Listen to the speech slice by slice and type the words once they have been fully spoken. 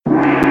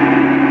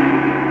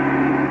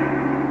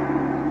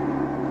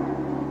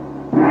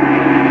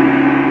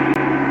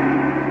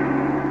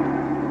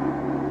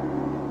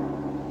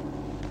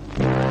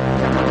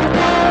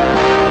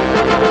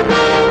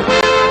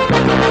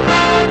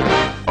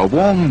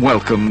warm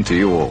welcome to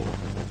you all.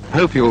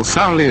 Hope you'll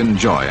thoroughly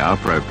enjoy our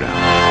programme.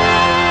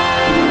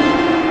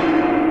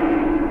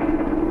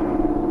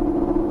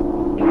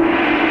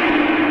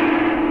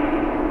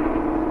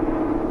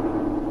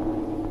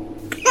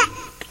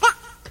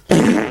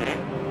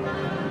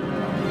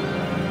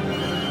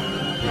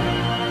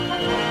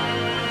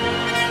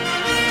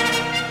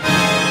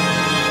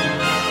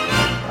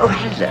 Oh,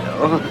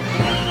 hello.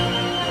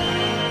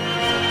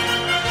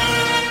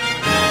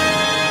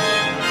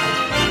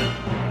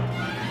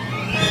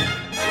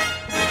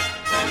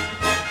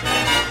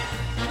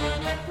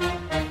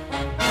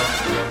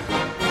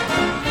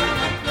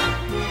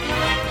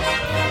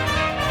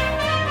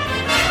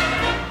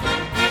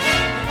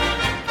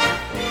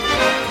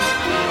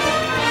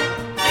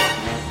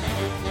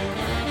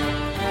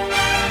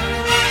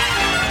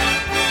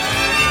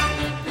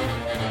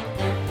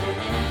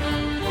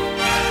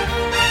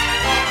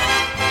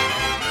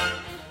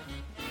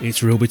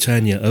 It's Real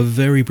Britannia, a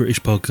very British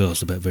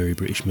podcast about very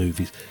British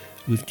movies,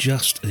 with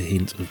just a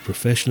hint of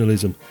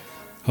professionalism.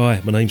 Hi,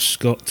 my name's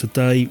Scott.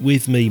 Today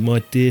with me,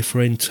 my dear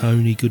friend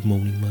Tony. Good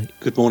morning, mate.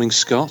 Good morning,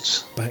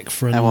 Scott. Back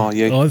from... How are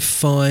you? I'm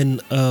fine.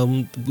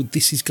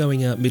 This is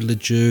going out middle of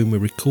June. We're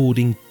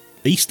recording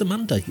Easter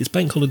Monday. It's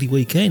bank holiday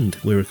weekend.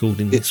 We're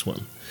recording this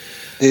one.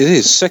 It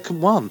is,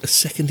 second one. A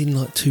second in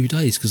like 2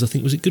 days, because I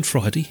think, was it Good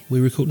Friday? No,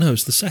 it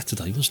was the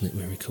Saturday, wasn't it,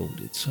 we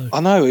recorded? So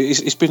I know,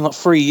 it's been like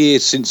 3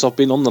 years since I've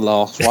been on the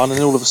last one, and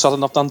then all of a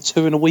sudden I've done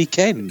two in a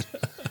weekend.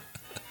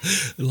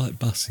 Like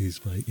buses,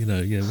 mate, you know,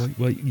 yeah,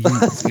 wait, and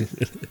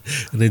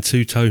then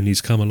two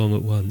Tonys come along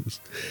at once.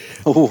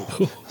 Oh,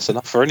 that's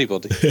enough for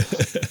anybody.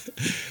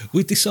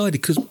 We decided,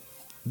 because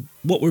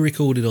what we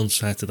recorded on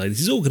Saturday,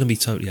 this is all going to be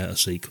totally out of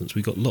sequence.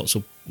 We've got lots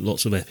of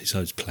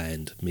episodes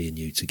planned, me and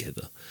you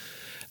together.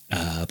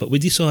 But we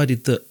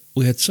decided that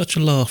we had such a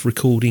laugh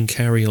recording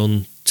Carry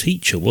On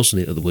Teacher,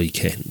 wasn't it, at the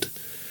weekend?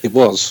 It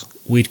was.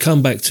 We'd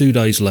come back 2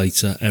 days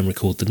later and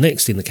record the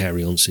next in the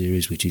Carry On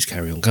series, which is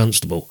Carry On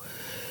Constable.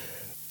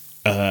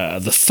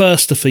 The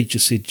first to feature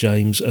Sid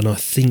James, and I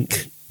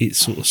think it's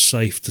sort of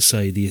safe to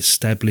say the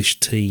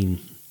established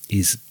team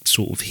is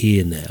sort of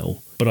here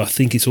now. But I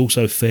think it's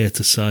also fair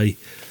to say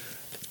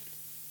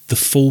the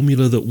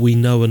formula that we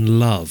know and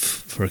love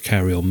for a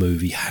Carry On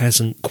movie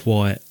hasn't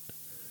quite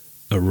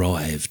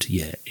arrived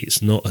yet.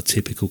 It's not a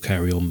typical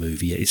Carry On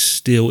movie yet. It's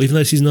still, even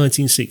though this is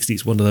 1960,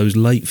 it's one of those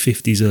late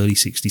 50s, early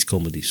 60s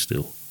comedies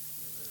still.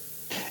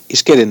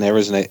 It's getting there,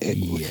 isn't it?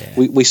 Yeah.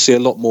 We see a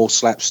lot more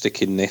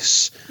slapstick in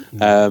this,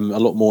 a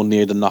lot more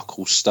near the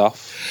knuckle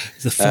stuff.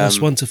 The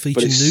first one to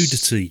feature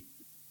nudity.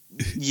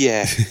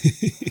 Yeah.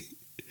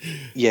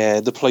 Yeah,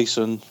 the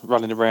policeman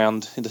running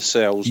around in the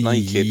cells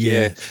naked.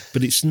 Yeah.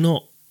 But it's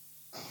not,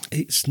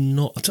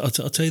 I'll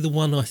tell you the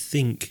one I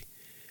think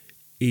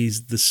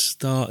is the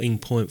starting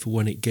point for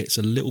when it gets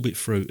a little bit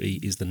fruity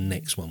is the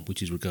next one,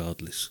 which is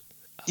Regardless.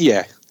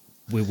 Yeah.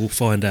 We will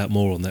find out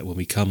more on that when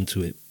we come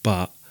to it,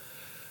 but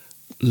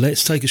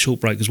let's take a short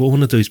break, because what I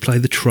want to do is play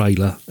the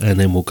trailer and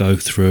then we'll go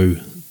through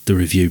the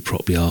review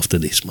properly after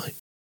this, mate.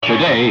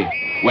 Today,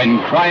 when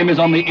crime is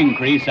on the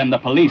increase and the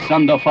police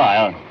under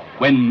fire,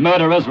 when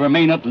murderers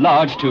remain at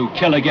large to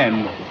kill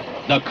again,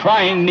 the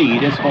crying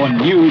need is for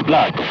new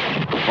blood,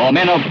 for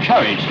men of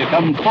courage to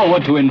come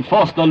forward to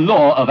enforce the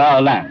law of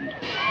our land.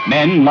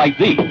 Men like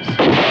these. Hey,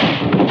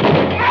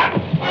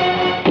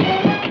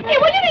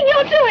 what do you think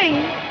you're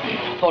doing?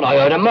 Thought I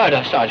heard a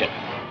murder, Sergeant.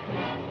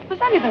 It was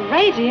only the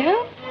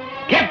radio.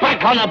 Get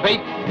back on the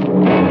beat!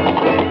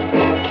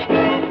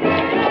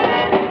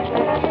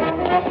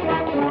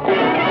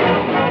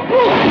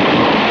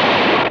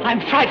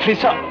 I'm frightfully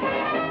sorry.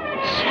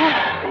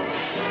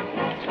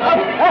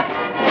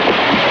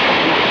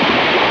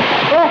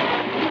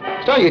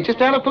 So you're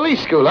just out of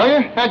police school, are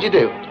you? How'd you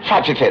do?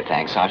 Frightfully fit,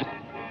 thanks, Sergeant.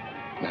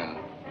 No.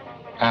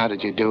 How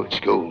did you do at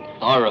school?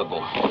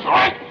 Horrible.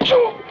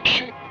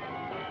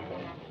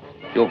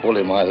 You're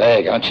pulling my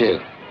leg, aren't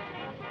you?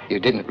 You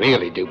didn't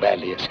really do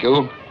badly at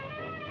school.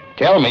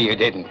 Tell me you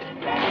didn't.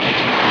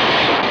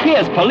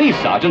 Here's Police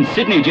Sergeant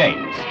Sidney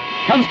James,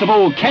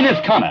 Constable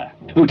Kenneth Connor,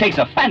 who takes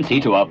a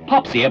fancy to a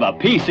popsy of a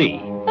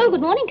PC. Oh,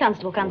 good morning,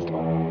 Constable.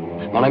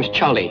 My name's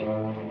Charlie.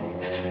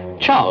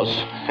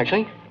 Charles,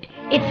 actually.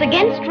 It's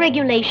against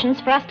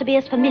regulations for us to be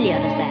as familiar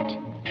as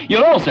that.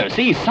 You'll also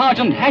see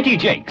Sergeant Hattie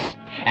Jakes,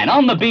 and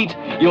on the beat,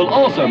 you'll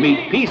also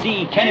meet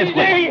PC Kenneth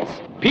Williams,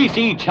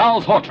 PC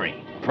Charles Hawtrey,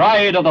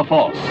 pride of the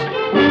force.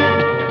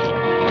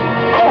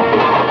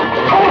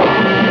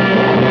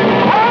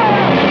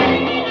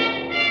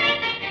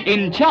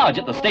 In charge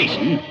at the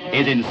station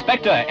is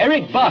Inspector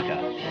Eric Barker.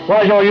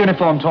 Why's your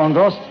uniform torn,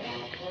 Ghost?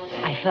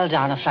 I fell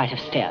down a flight of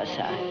stairs,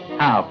 sir.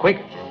 How,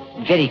 quick?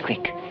 Very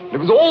quick. It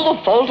was all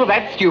the fault of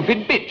that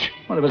stupid bitch.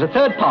 Well, there was a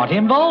third party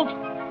involved.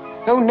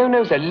 Oh,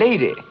 no, sir,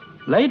 lady.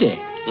 Lady?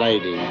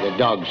 Lady, the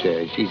dog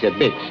says she's a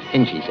bitch,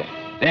 isn't she, sir?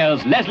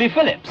 There's Leslie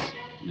Phillips,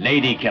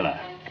 lady killer.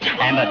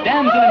 And the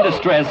damsel in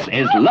distress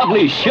is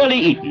lovely Shirley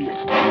Eaton.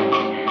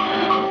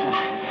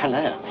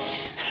 Hello.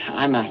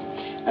 I'm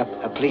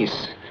a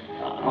police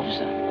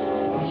officer.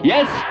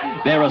 Yes,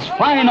 they're as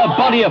fine a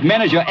body of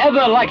men as you're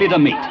ever likely to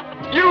meet.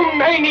 You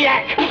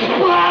maniac!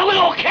 We'll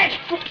all catch...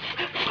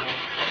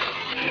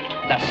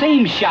 The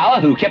same shower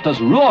who kept us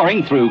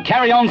roaring through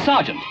Carry On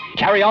Sergeant,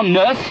 Carry On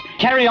Nurse,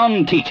 Carry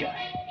On Teacher.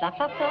 Fluff,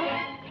 fluff, fluff.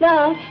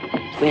 Fluff.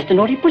 Where's the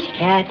naughty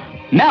pussycat?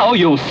 Now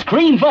you'll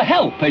scream for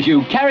help as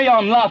you carry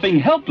on laughing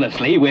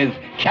helplessly with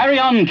Carry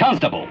On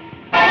Constable.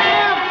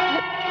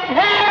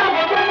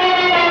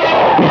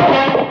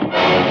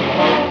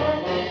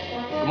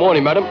 Good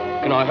morning, madam.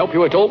 Can I help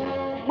you at all?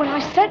 Well, I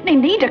certainly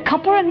need a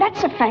copper, and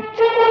that's a fact.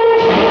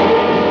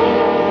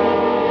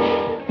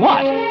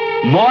 What?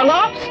 More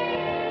laughs?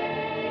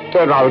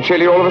 Turned rather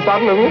chilly all of a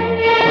sudden, isn't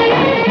it?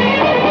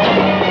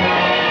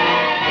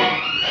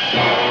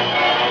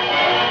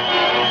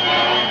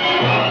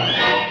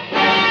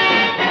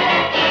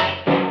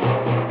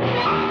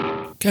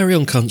 Carry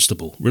On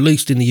Constable,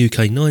 released in the UK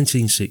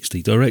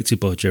 1960, directed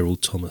by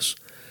Gerald Thomas.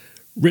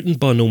 Written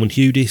by Norman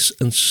Hudis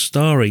and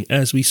starring,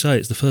 as we say,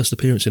 it's the first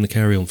appearance in the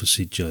Carry On for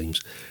Sid James.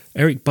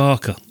 Eric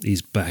Barker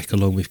is back,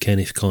 along with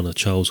Kenneth Connor,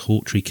 Charles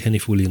Hawtrey,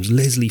 Kenneth Williams,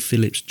 Leslie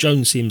Phillips,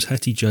 Joan Sims,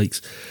 Hattie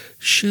Jakes,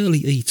 Shirley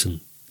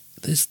Eaton.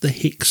 There's the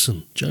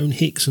Hickson. Joan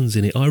Hickson's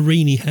in it.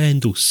 Irene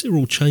Handel,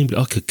 Cyril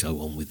Chamberlain. I could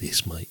go on with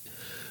this, mate.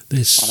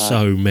 There's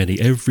so many.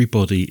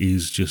 Everybody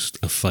is just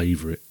a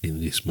favourite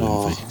in this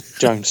movie. Oh,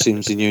 Joan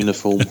Sims in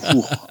uniform.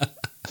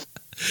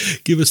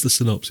 Give us the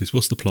synopsis.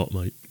 What's the plot,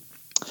 mate?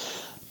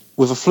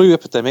 With a flu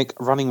epidemic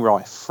running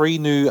rife, 3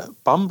 new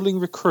bumbling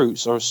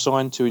recruits are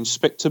assigned to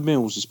Inspector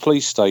Mills's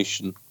police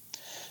station.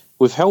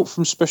 With help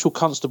from Special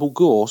Constable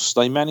Gorse,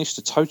 they manage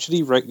to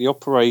totally wreck the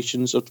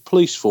operations of the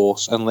police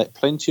force and let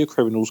plenty of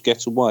criminals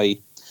get away,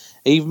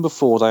 even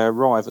before they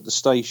arrive at the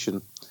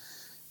station.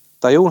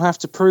 They all have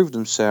to prove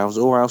themselves,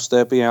 or else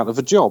they'll be out of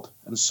a job,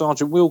 and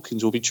Sergeant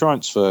Wilkins will be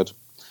transferred.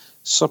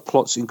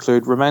 Subplots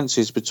include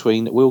romances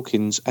between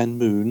Wilkins and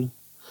Moon,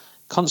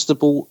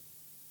 Constable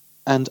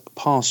and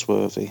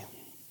Passworthy.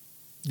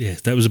 Yeah,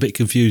 that was a bit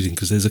confusing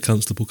because there's a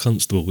Constable,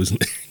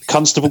 isn't it?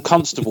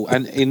 Constable,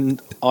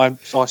 and I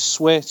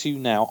swear to you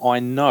now, I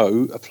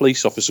know a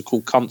police officer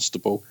called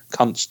Constable.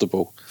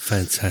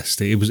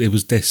 Fantastic! It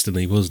was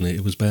destiny, wasn't it?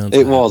 It was bound.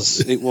 It was.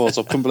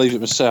 I couldn't believe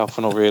it myself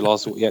when I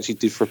realised what he actually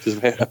did for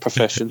a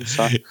profession.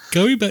 So,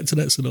 going back to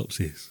that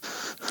synopsis,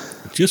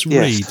 just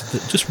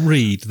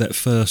read that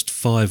first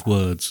 5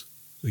 words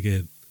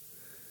again.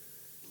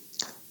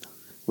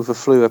 With a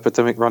flu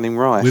epidemic running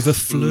rife.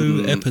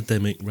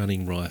 Epidemic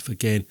running rife.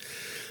 Again.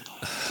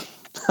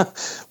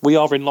 We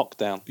are in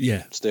lockdown.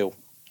 Yeah. Still.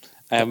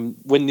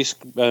 When this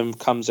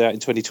comes out in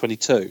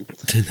 2022,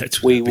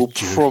 we will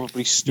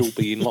probably still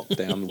be in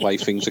lockdown the way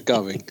things are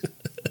going.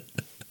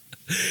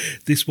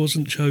 This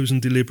wasn't chosen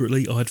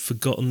deliberately. I'd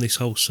forgotten this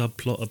whole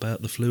subplot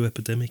about the flu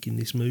epidemic in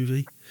this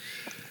movie.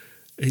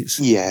 It's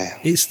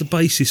the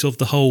basis of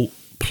the whole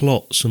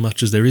plot, so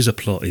much as there is a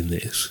plot in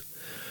this.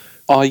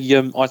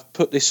 I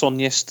put this on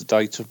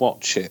yesterday to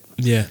watch it.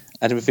 Yeah.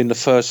 And within the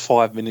first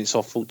 5 minutes,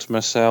 I thought to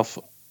myself,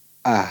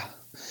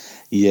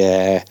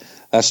 yeah,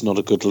 that's not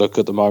a good look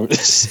at the moment.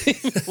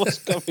 What's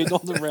going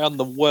on around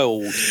the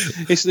world?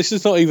 This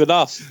is not even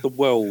us. The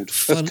world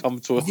has come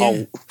to a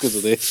halt because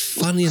of this.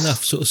 Funny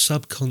enough, sort of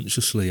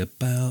subconsciously,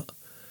 about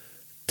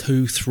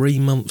 2-3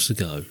 months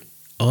ago,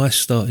 I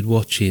started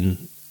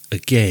watching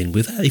again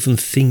without even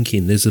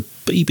thinking. There's a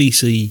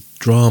BBC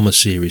drama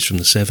series from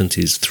the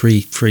 70s.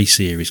 Three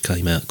series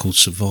came out called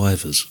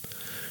Survivors,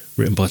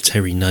 written by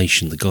Terry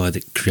Nation, the guy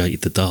that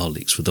created the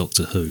Daleks for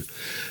Doctor Who.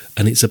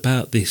 And it's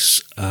about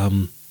this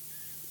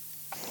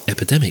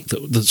epidemic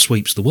that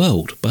sweeps the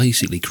world,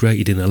 basically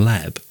created in a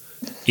lab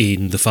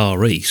in the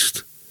Far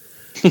East.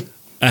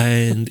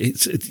 And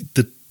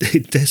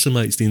it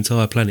decimates the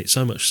entire planet,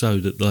 so much so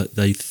that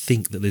they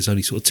think that there's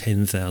only sort of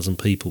 10,000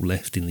 people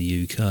left in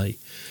the UK.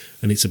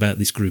 And it's about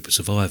this group of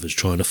survivors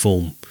trying to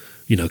form,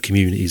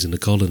 communities in the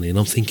colony. And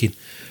I'm thinking,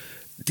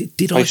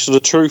 did I... Based on a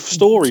true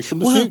story from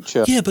the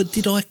future. Yeah, but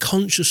did I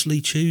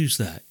consciously choose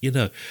that?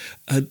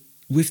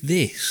 With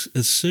this,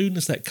 as soon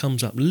as that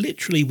comes up,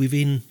 literally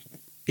within...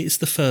 It's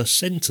the first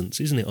sentence,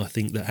 isn't it, I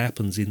think, that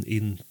happens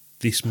in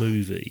this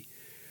movie.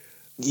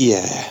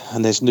 Yeah,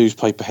 and there's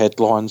newspaper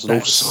headlines and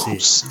all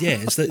sorts. Yeah,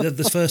 it's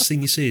the first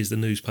thing you see is the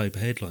newspaper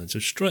headlines. So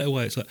straight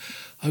away it's like,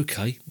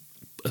 okay,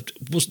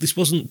 this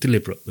wasn't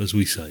deliberate, as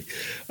we say.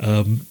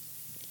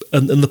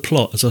 And the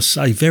plot, as I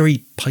say,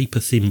 very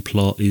paper-thin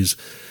plot, is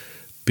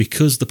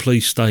because the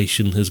police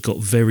station has got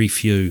very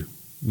few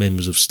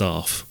members of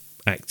staff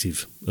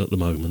active at the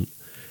moment,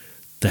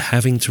 they're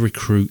having to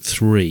recruit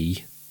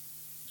 3.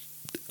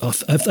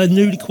 Have they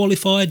newly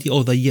qualified,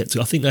 or are they yet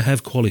to? I think they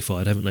have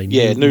qualified, haven't they?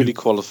 Yeah, newly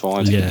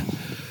qualified. Yeah.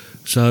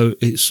 So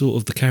it's sort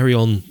of the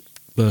carry-on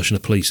version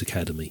of Police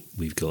Academy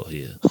we've got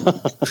here.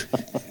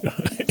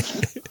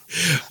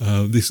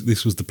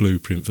 This was the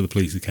blueprint for the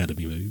Police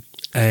Academy movie.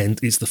 And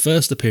it's the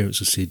first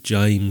appearance of Sid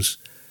James,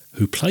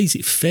 who plays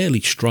it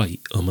fairly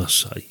straight, I must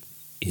say,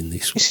 in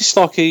this one. It's just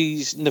like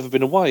he's never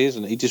been away,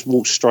 isn't it? He just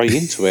walks straight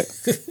into it.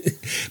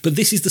 But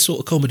this is the sort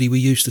of comedy we're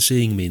used to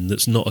seeing him in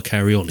that's not a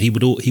carry-on. He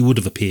would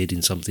have appeared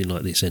in something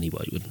like this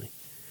anyway, wouldn't he?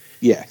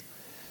 Yeah.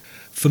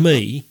 For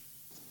me,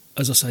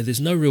 as I say, there's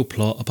no real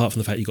plot apart from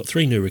the fact you've got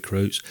 3 new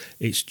recruits.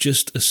 It's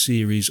just a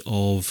series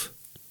of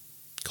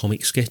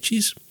comic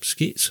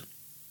skits.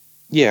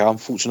 Yeah,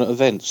 unfortunate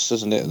events,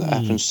 doesn't it? That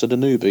happens to the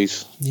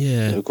newbies.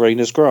 Yeah. They're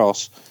green as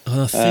grass.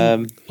 I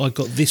think I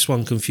got this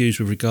one confused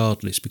with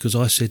Regardless, because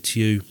I said to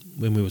you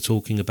when we were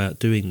talking about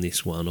doing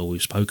this one, or we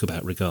spoke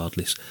about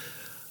Regardless,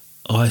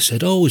 I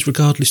said, oh, is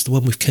Regardless the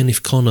one with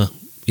Kenneth Connor,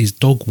 is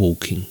dog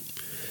walking?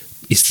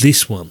 It's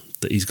this one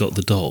that he's got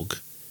the dog.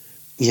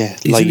 Yeah,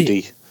 Isn't lady.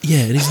 It?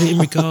 Yeah, and isn't it in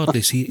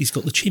Regardless, he's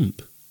got the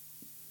chimp?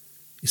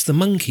 It's the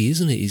monkey,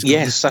 isn't it?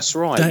 Yes, that's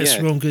right. That's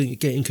where I'm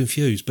getting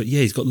confused. But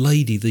yeah, he's got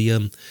Lady,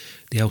 the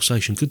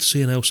Alsatian. Good to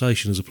see an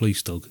Alsatian as a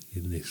police dog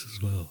in this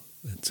as well.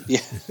 Yeah.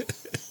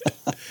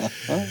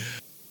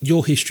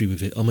 Your history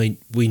with it. I mean,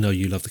 we know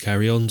you love the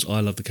Carry-Ons.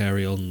 I love the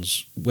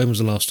Carry-Ons. When was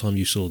the last time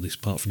you saw this,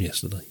 apart from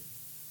yesterday?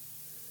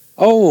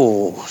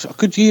 Oh, a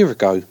good year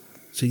ago.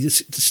 So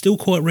it's still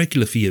quite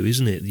regular for you,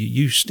 isn't it?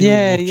 You still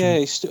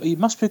it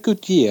must be a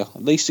good year,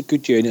 at least a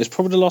good year. And it was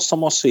probably the last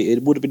time I see it.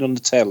 It would have been on the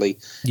telly.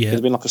 Yeah. It would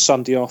have been like a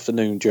Sunday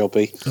afternoon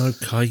jobby.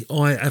 Okay,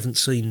 I haven't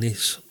seen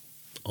this,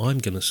 I'm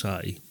going to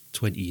say,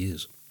 20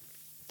 years.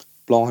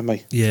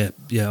 Blimey. Yeah,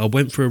 I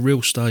went for a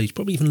real stage,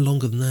 probably even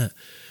longer than that,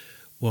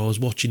 where I was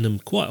watching them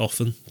quite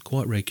often,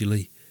 quite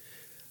regularly.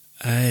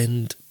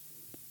 And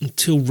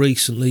until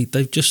recently,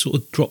 they've just sort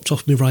of dropped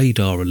off my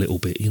radar a little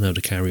bit,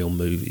 the Carry-On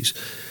movies.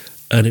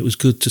 And it was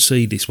good to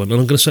see this one. And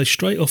I'm going to say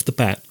straight off the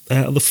bat,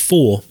 out of the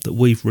 4 that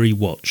we've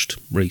rewatched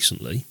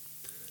recently,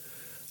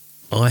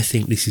 I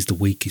think this is the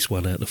weakest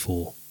one out of the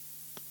 4.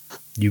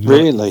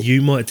 Really?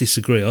 You might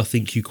disagree. I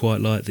think you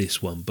quite like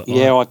this one. But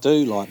yeah, I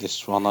do like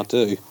this one. I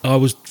do. I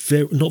was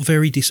not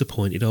very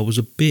disappointed. I was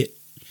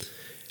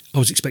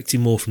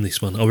expecting more from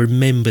this one. I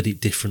remembered it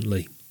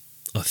differently,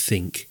 I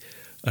think.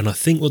 And I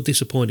think what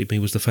disappointed me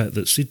was the fact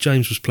that Sid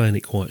James was playing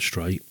it quite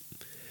straight.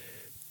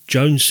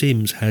 Joan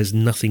Sims has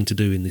nothing to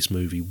do in this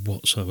movie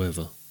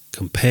whatsoever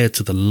compared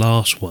to the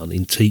last one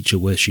in Teacher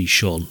where she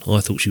shone. I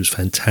thought she was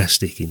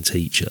fantastic in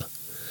Teacher.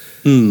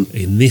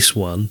 In this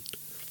one,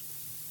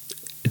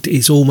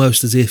 it's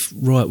almost as if,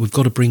 right, we've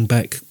got to bring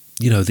back,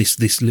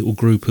 this little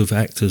group of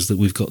actors that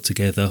we've got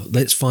together.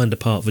 Let's find a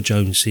part for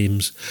Joan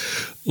Sims.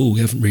 Oh, we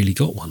haven't really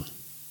got one.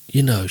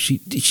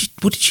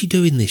 What did she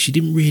do in this? She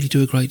didn't really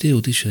do a great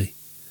deal, did she?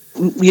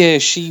 Yeah,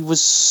 she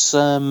was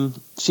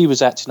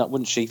acting up,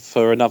 wasn't she,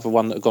 for another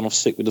one that had gone off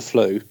sick with the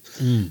flu.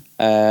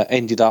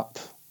 Ended up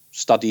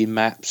studying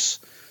maps.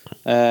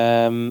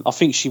 I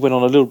think she went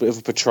on a little bit of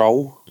a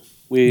patrol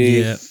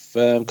with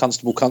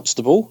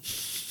Constable.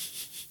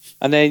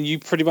 And then you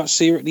pretty much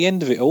see her at the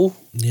end of it all.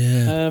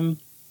 Yeah.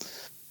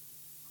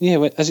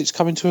 As it's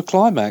coming to a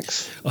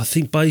climax. I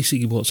think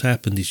basically what's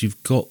happened is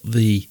you've got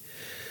the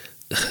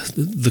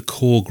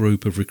core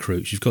group of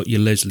recruits. You've got your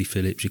Leslie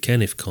Phillips, your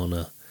Kenneth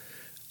Connor,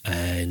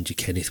 and your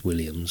Kenneth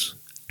Williams,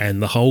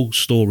 and the whole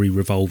story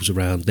revolves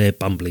around their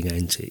bumbling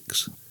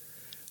antics,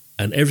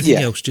 and everything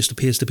else just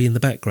appears to be in the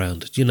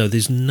background.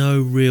 There's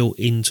no real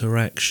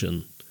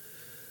interaction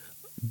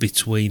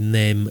between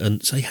them,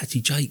 and say Hattie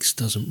Jakes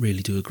doesn't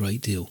really do a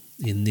great deal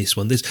in this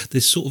one.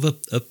 There's sort of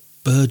a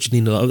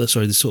burgeoning, there's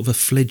sort of a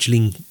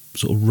fledgling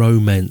sort of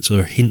romance, or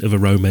a hint of a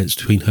romance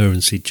between her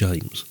and Sid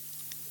James.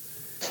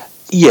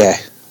 Yeah,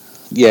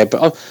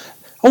 but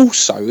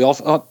also,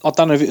 I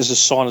don't know if it was a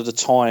sign of the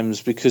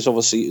times, because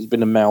obviously it's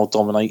been a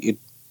male-dominated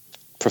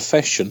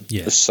profession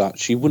as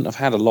such. You wouldn't have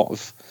had a lot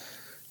of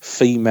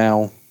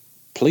female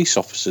police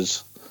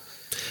officers.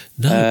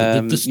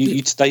 No,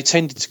 they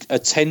tended to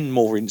attend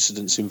more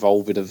incidents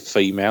involving a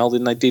female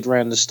than they did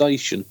around the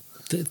station.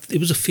 It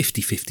was a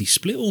 50-50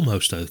 split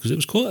almost, though, because there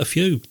was quite a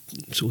few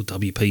sort of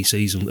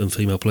WPCs and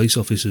female police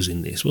officers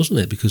in this, wasn't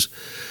there? Because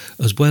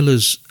as well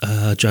as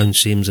Joan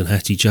Sims and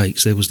Hattie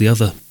Jakes, there was the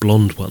other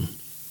blonde one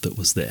that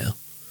was there,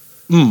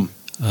 and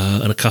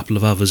a couple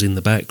of others in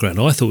the background.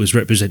 I thought it was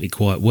represented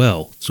quite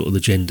well, sort of the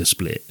gender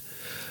split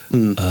for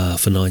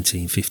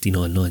 1959,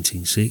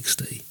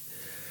 1960.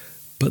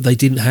 But they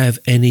didn't have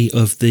any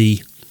of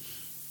the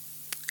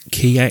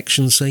key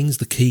action scenes,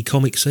 the key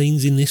comic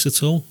scenes in this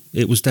at all.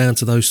 It was down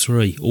to those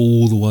 3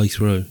 all the way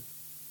through.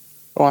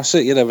 Oh, I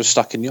see. Yeah, they were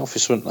stuck in the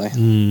office, weren't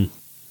they?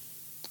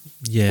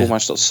 Yeah.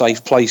 Almost a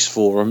safe place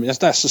for them.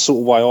 That's the sort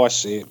of way I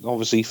see it.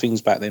 Obviously,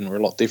 things back then were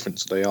a lot different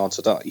than they are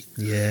today.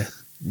 Yeah.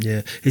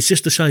 It's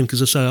just a shame,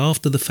 because I say,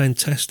 after the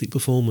fantastic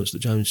performance that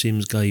Joan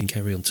Sims gave in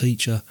Carry On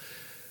Teacher,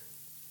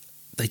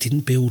 they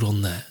didn't build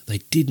on that. They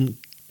didn't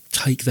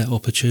take that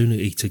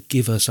opportunity to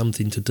give her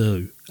something to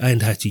do,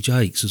 and Hattie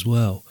Jakes as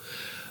well.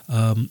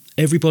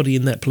 Everybody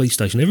in that police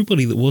station,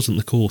 everybody that wasn't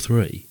the core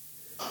 3,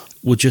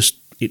 were just,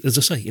 as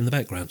I say, in the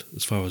background,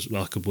 as far as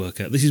I could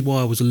work out. This is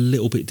why I was a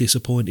little bit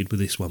disappointed with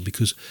this one,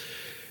 because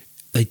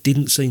they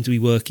didn't seem to be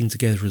working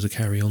together as a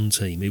Carry-On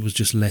team. It was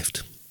just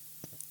left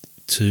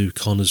to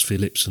Connors,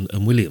 Phillips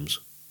and Williams.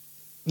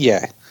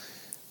 Yeah,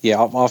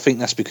 I think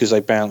that's because they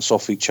bounce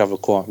off each other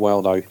quite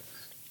well, though,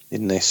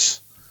 in this.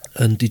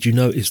 And did you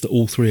notice that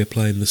all 3 are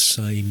playing the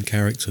same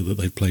character that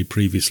they played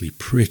previously,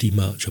 pretty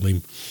much? I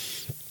mean,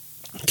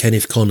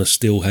 Kenneth Connor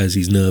still has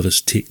his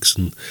nervous tics,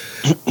 and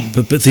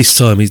but this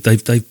time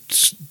they've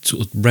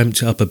sort of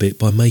ramped it up a bit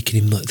by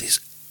making him like this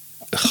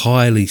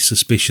highly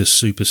suspicious,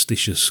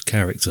 superstitious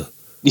character.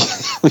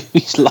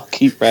 He's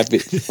Lucky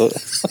Rabbit foot.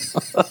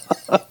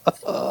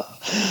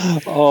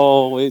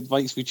 Oh, it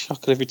makes me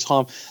chuckle every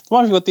time. The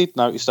one thing I did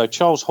notice, though,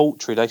 Charles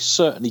Hawtrey, they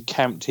certainly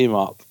camped him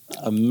up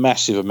a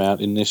massive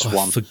amount in this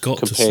one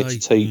compared to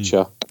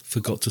Teacher.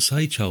 Forgot to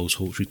say Charles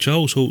Hawtrey.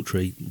 Charles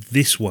Hawtrey,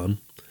 this one,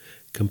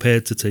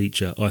 compared to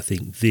Teacher, I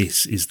think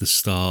this is the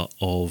start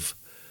of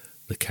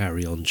the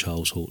Carry On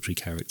Charles Hawtrey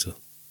character.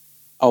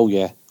 Oh,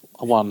 yeah.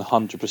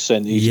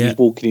 100%. He's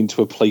walking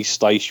into a police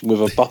station with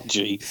a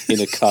budgie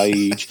in a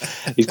cage.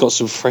 He's got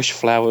some fresh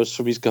flowers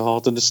from his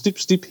garden. A snip,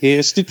 snip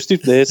here, snip,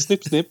 snip there,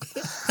 snip, snip.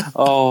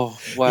 Oh,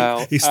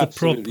 wow. It's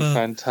absolutely the proper,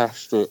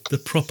 fantastic. The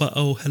proper,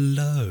 oh,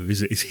 hello.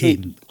 It's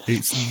him.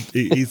 It's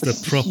the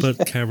proper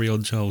Carry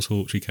On Charles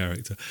Hawtrey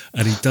character.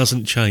 And he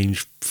doesn't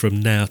change from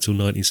now till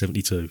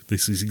 1972.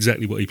 This is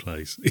exactly what he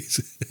plays.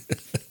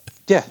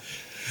 Yeah,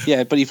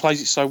 but he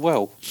plays it so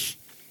well.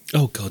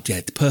 Oh, God,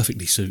 yeah,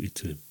 perfectly suited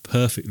to him.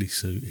 Perfectly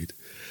suited.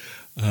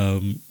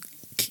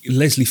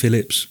 Leslie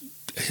Phillips,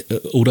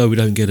 although we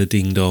don't get a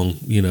ding-dong,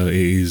 it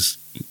is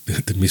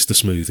the Mr.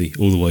 Smoothie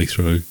all the way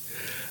through.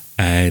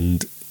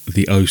 And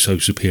the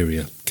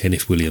oh-so-superior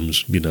Kenneth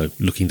Williams,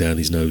 looking down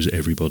his nose at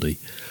everybody.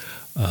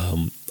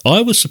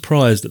 I was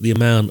surprised at the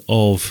amount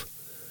of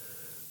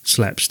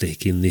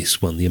slapstick in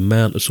this one, the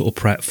amount of sort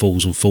of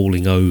pratfalls and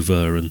falling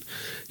over, and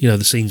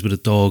the scenes with the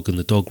dog, and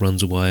the dog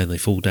runs away and they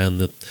fall down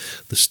the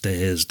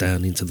stairs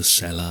down into the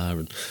cellar,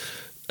 and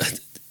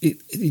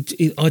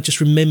I just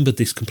remembered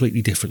this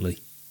completely differently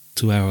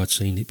to how I'd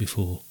seen it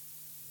before.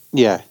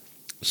 Yeah.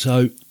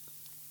 So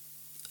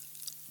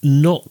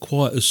not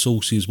quite as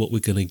saucy as what we're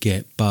going to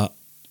get, but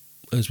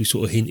as we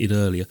sort of hinted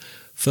earlier,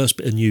 first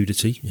bit of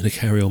nudity in a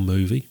Carry On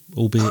movie,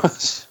 albeit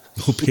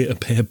a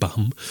bare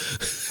bum.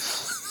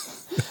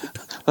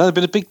 That had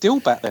been a big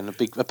deal back then,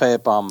 a bare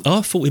bum.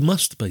 I thought it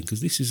must have been,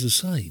 because this is,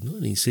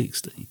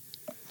 1960.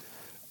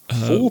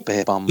 4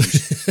 bare bums.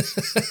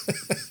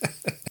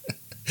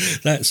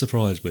 That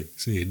surprised me,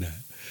 seeing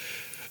that.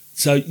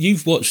 So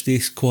you've watched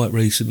this quite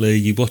recently,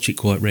 you watch it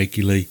quite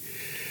regularly.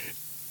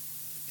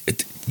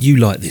 You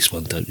like this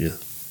one, don't you?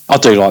 I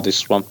do like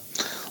this one.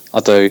 I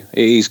do.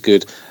 It is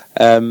good.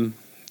 I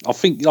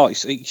think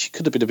it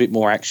could have been a bit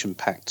more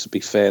action-packed, to be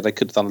fair. They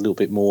could have done a little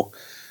bit more.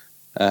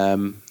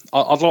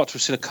 I'd like to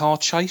have seen a car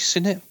chase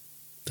in it.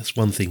 That's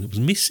one thing that was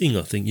missing,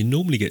 I think. You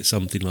normally get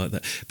something like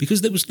that,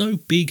 because there was no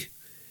big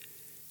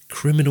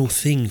criminal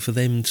thing for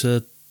them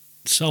to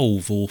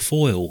solve or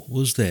foil,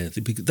 was there?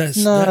 That's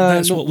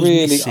not what was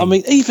really. missing. I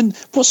mean, even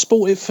what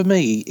spoiled it for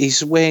me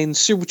is when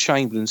Cyril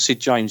Chamberlain and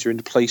Sid James are in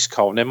the police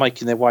car and they're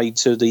making their way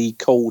to the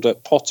call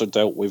that Potter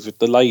dealt with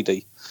the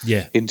lady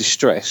in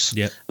distress.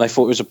 Yeah. They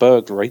thought it was a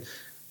burglary.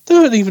 They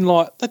weren't even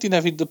they didn't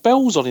have the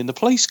bells on in the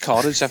police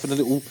car. They're just having a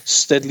little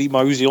steadily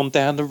mosey on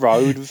down the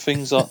road and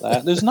things like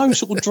that. There's no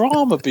sort of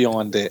drama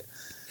behind it.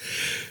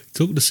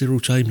 Talking to Cyril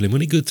Chamberlain,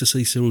 wasn't it good to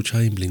see Cyril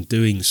Chamberlain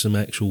doing some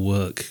actual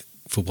work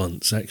for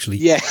once, actually?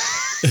 Yeah.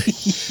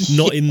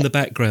 Not in the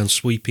background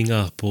sweeping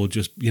up or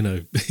just,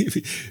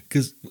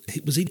 because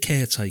it was in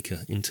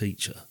Caretaker in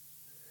Teacher.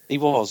 He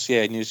was,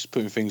 yeah, and he was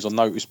putting things on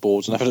notice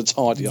boards and having a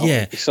tidy up,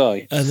 like you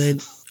say. And then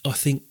I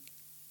think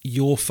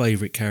your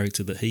favourite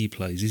character that he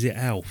plays, is it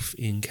Alf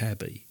in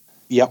Cabby?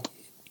 Yep.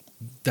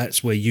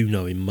 That's where you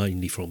know him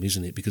mainly from,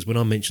 isn't it? Because when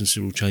I mentioned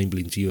Cyril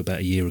Chamberlain to you about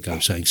a year ago,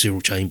 saying Cyril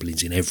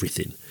Chamberlain's in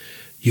everything,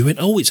 you went,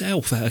 oh, it's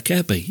Alf out of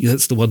Cabby.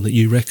 That's the one that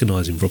you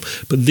recognise him from.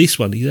 But this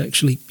one, he's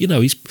actually,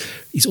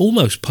 he's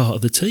almost part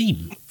of the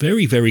team.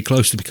 Very, very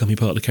close to becoming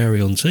part of the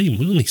Carry On team,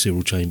 wasn't he,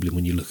 Cyril Chamberlain,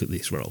 when you look at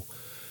this role?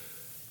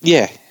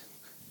 Yeah.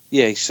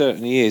 Yeah, he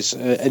certainly is.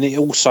 And it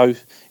also,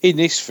 in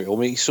this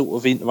film, he sort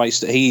of intimates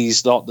that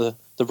he's like the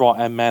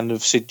right-hand man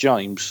of Sid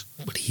James.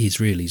 But he is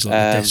really. He's like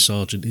a desk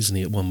sergeant, isn't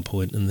he, at one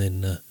point? And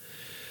then...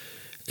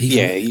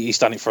 he's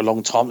done it for a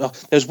long time.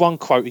 There's one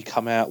quote he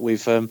come out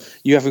with,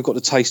 you haven't got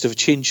the taste of a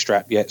chin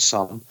strap yet,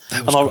 son.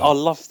 And I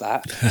love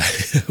that.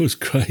 That was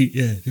great,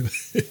 yeah.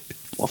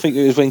 I think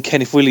it was when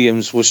Kenneth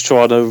Williams was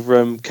trying to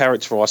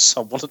characterise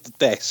someone at the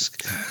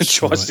desk and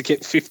tries to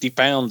get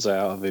 £50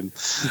 out of him.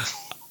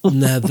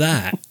 Now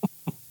that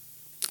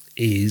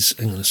is...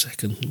 Hang on a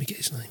second, let me get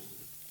his name.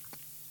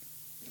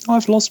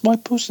 I've lost my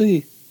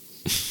pussy.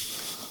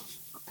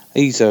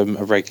 He's a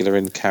regular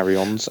in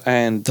Carry-Ons,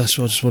 and... That's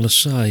what I just want to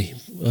say.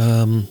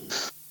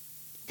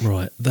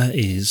 Right, that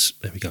is...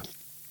 There we go.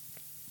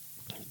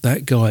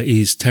 That guy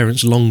is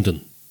Terence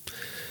Longdon,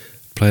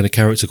 playing a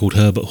character called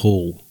Herbert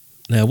Hall.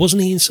 Now,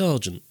 wasn't he in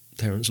Sergeant,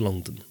 Terence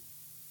Longdon?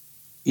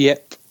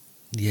 Yep.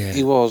 Yeah.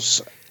 He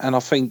was, and I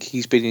think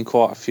he's been in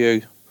quite a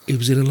few. He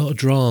was in a lot of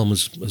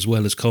dramas as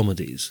well as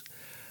comedies.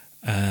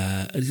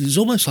 It was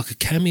almost like a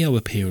cameo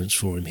appearance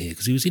for him here,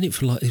 because he was in it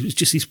for it was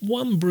just this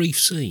one brief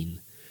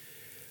scene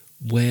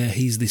where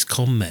he's this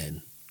con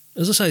man.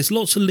 As I say, it's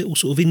lots of little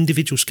sort of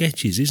individual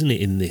sketches, isn't it,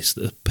 in this,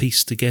 that are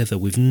pieced together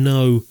with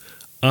no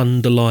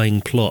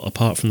underlying plot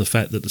apart from the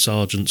fact that the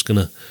sergeant's going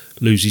to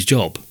lose his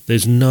job.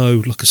 There's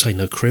no, like I say,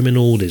 no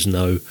criminal, there's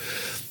no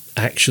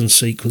action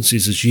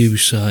sequences, as you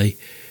say.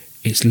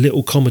 It's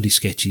little comedy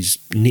sketches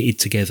knitted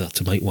together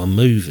to make one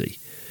movie.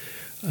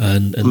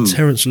 And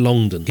Terence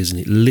Longdon, isn't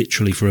it,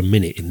 literally for a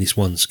minute in this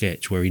one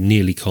sketch where he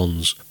nearly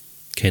cons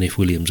Kenneth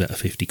Williams out of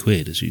 50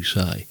 quid, as you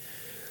say.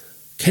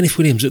 Kenneth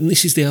Williams, and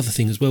this is the other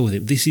thing as well with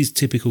him, this is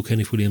typical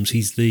Kenneth Williams.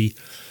 He's the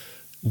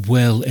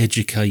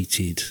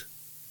well-educated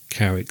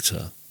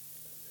character.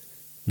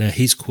 Now,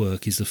 his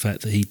quirk is the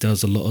fact that he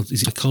does a lot of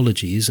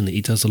psychology, isn't it?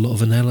 He does a lot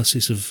of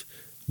analysis of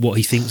what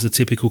he thinks the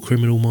typical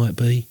criminal might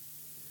be.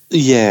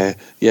 Yeah.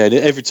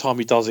 Every time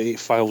he does it, it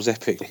fails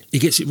epically. He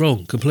gets it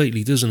wrong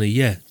completely, doesn't he?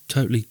 Yeah,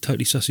 totally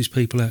susses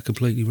people out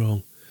completely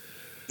wrong.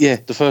 Yeah,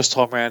 the first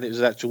time round it was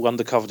an actual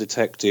undercover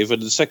detective,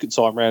 and the second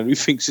time round he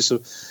thinks it's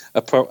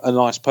a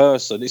nice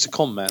person. It's a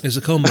con man. It's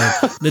a con man.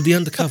 Now, the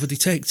undercover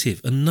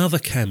detective, another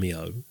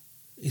cameo,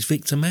 is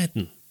Victor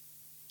Madden.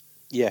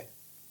 Yeah.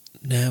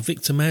 Now,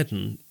 Victor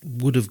Madden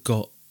would have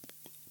got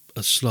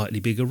a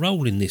slightly bigger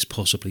role in this,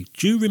 possibly.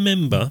 Do you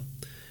remember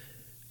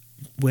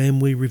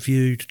when we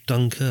reviewed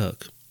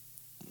Dunkirk?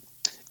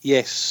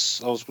 Yes,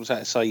 I was going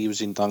to say he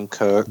was in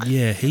Dunkirk.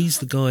 Yeah, he's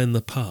the guy in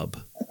the pub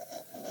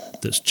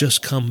that's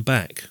just come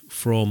back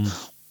from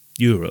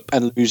Europe.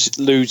 And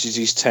loses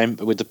his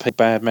temper with the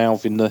bad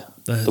mouth in the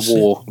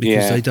war.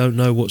 Because they don't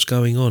know what's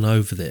going on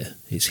over there.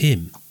 It's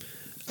him.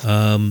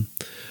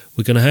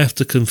 We're going to have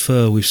to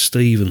confer with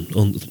Stephen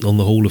on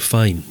the Hall of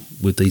Fame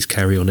with these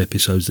carry-on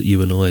episodes that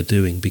you and I are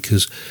doing,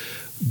 because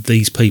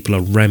these people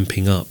are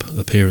ramping up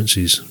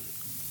appearances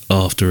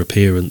after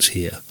appearance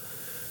here.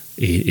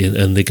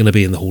 And they're going to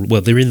be in the Hall...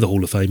 Well, they're in the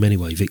Hall of Fame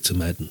anyway. Victor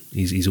Madden,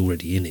 he's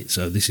already in it.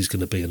 So this is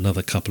going to be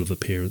another couple of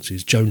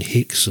appearances. Joan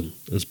Hickson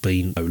has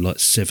been like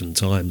 7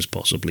 times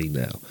possibly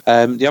now.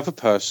 The other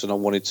person I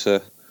wanted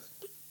to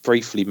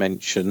briefly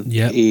mention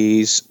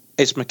is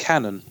Esma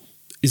Cannon.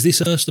 Is this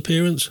her first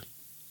appearance?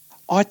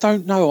 I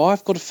don't know.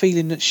 I've got a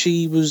feeling that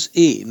she was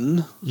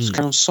in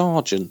Crown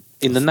Sergeant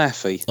in the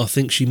Naffy. I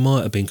think she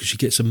might have been, because she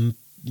gets a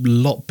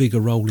lot bigger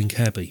role in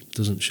Cabby,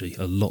 doesn't she?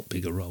 A lot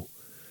bigger role.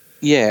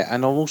 Yeah,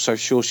 and I'm also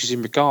sure she's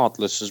in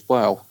Regardless as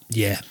well.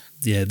 Yeah.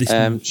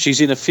 She's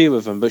in a few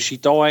of them, but she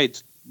died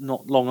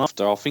not long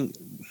after. I think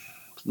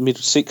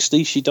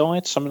mid-60s she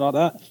died, something like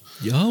that.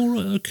 Yeah, oh,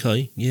 right,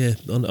 okay. Yeah,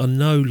 I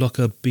know like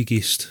her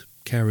biggest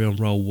carry-on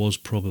role was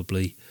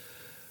probably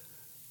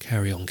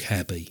Carry On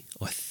Cabby,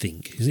 I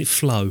think. Is it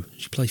Flo?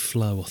 She played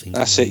Flo, I think.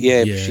 That's it,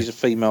 yeah. She's a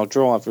female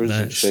driver,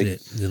 isn't she?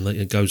 That's it. And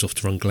it goes off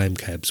to run glam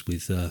cabs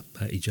with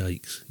Hattie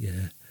Jakes,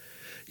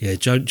 Yeah,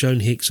 Joan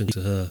Hickson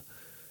to her.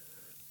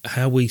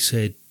 How we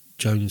said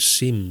Joan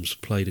Sims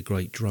played a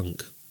great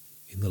drunk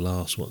in the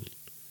last one.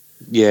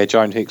 Yeah,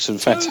 Joan Hickson,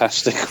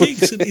 fantastic. Joan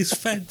Hickson is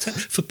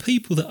fantastic. For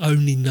people that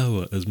only know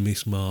her as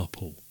Miss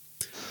Marple,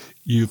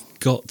 you've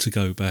got to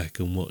go back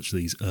and watch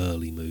these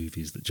early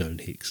movies that Joan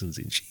Hickson's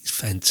in. She's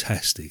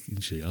fantastic,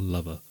 isn't she? I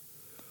love her.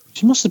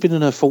 She must have been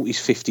in her 40s,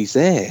 50s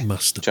there.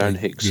 Must have Joan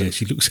been. Hickson. Yeah,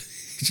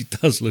 she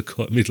does look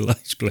quite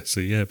middle-aged, bless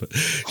her, yeah, but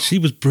she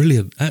was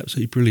brilliant,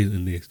 absolutely brilliant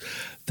in this.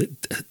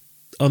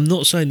 I'm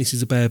not saying this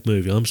is a bad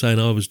movie. I'm saying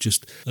I was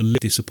just a little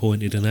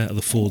disappointed, and out of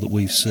the 4 that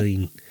we've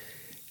seen,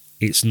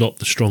 it's not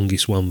the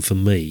strongest one for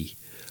me.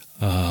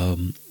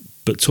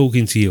 But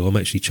talking to you, I'm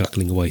actually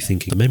chuckling away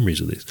thinking of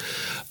memories of this.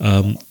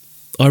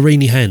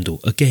 Irene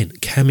Handel, again,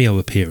 cameo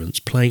appearance,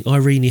 playing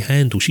Irene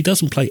Handel. She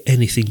doesn't play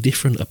anything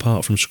different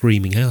apart from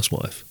Screaming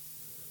Housewife.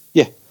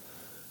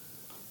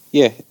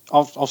 Yeah,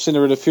 I've seen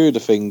her in a few of the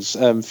things,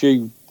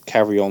 few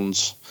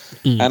carry-ons.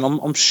 And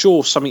I'm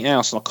sure something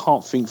else, and I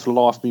can't think for the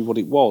life of me what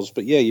it was.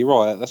 But yeah, you're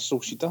right. That's all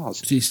she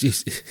does.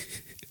 She's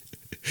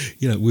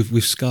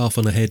with scarf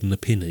on her head and a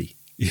pinny,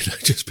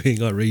 just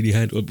being Irene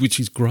Handel, which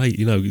is great.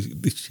 She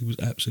was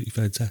absolutely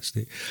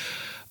fantastic.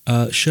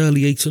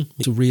 Shirley Eaton,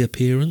 it's a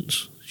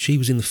reappearance. She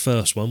was in the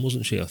first one,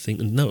 wasn't she? I think.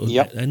 And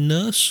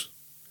Nurse.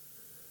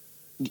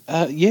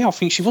 Yeah, I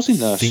think she was in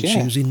Nurse.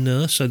 She was in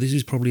Nurse. So this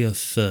is probably her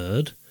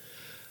third.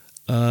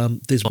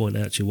 There's a point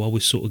actually while we're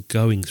sort of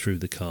going through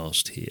the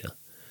cast here.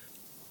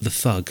 The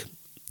thug,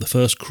 the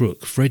first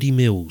crook, Freddie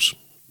Mills.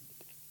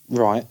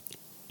 Right.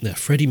 Now,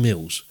 Freddie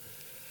Mills,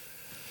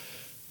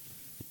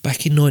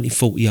 back in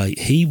 1948,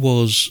 he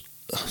was,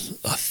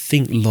 I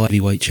think, light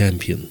heavyweight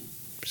champion.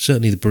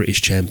 Certainly the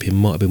British champion,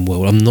 might have been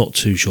world. I'm not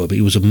too sure, but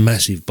he was a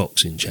massive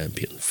boxing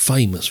champion.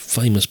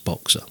 Famous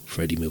boxer,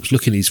 Freddie Mills.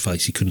 Look at his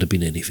face, he couldn't have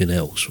been anything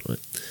else, right?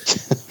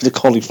 The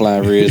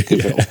cauliflower ears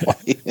give it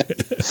away.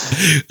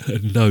 A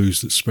nose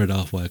that spread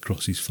halfway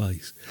across his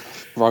face.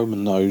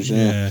 Roman nose,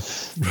 yeah.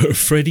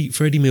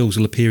 Freddie Mills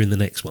will appear in the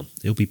next one.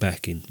 He'll be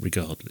back in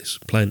Regardless,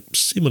 playing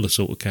similar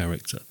sort of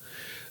character.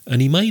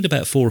 And he made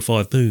about 4 or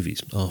 5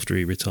 movies after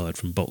he retired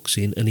from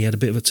boxing, and he had a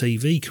bit of a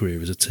TV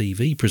career as a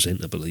TV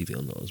presenter, believe it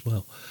or not, as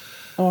well.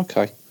 Oh,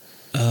 okay.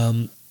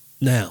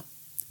 Now,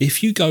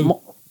 if you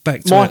go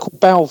back to... Michael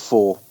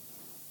Balfour,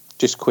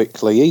 just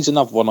quickly, he's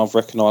another one I've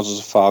recognised as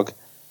a thug.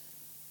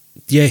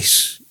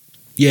 Yes.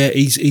 Yeah,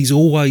 he's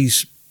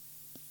always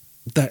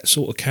that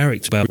sort of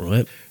character about,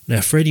 right?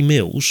 Now, Freddie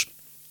Mills,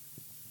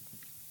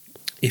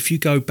 if you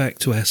go back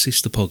to our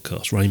sister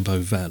podcast, Rainbow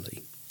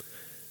Valley,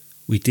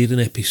 we did an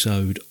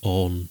episode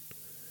on...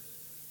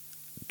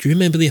 Do you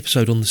remember the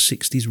episode on the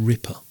 60s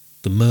Ripper?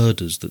 The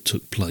murders that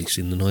took place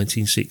in the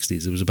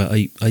 1960s. There was about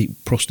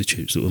eight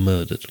prostitutes that were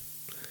murdered.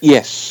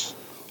 Yes.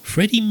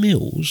 Freddie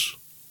Mills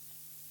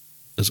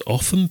has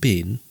often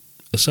been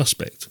a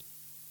suspect.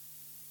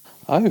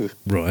 Oh.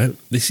 Right.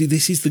 This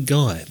is the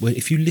guy.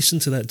 If you listen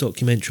to that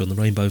documentary on the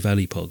Rainbow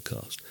Valley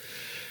podcast,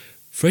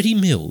 Freddie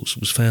Mills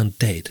was found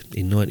dead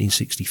in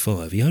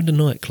 1965. He owned a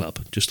nightclub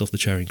just off the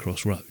Charing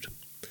Cross Road.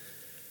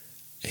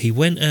 He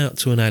went out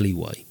to an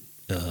alleyway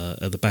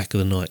at the back of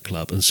the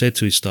nightclub and said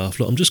to his staff,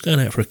 "Look, I'm just going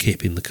out for a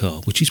kip in the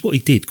car," which is what he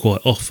did quite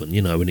often.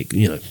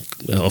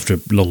 After a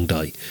long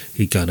day,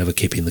 he'd go and have a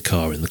kip in the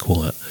car in the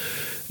quiet.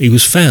 He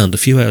was found a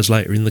few hours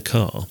later in the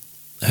car,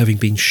 having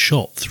been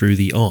shot through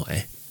the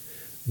eye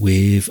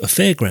with a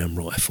fairground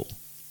rifle.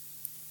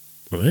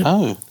 Right?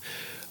 Oh.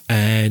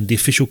 And the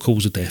official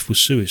cause of death was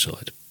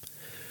suicide.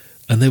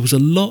 And there was a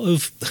lot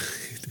of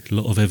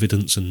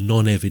evidence and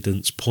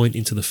non-evidence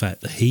pointing to the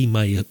fact that he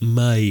may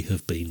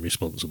have been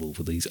responsible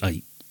for these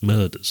 8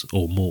 murders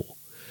or more.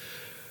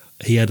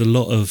 He had a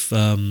lot of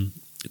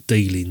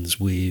dealings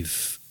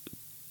with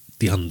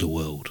the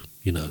underworld,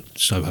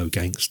 Soho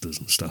gangsters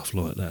and stuff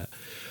like that.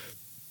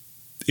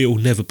 It will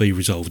never be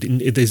resolved.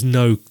 There's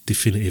no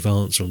definitive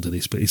answer onto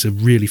this, but it's a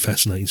really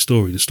fascinating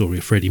story, the story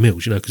of Freddie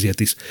Mills, because he had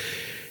this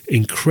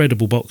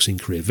incredible boxing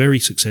career, very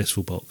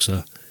successful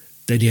boxer.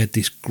 Then he had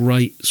this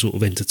great sort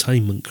of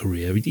entertainment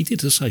career. He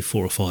did, as I say,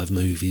 4 or 5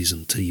 movies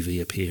and TV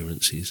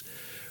appearances.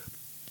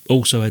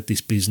 Also had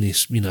this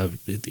business, in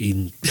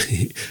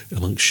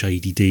amongst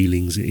shady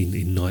dealings in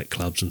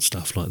nightclubs and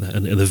stuff like that,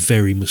 and a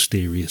very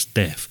mysterious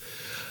death.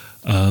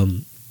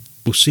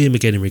 We'll see him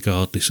again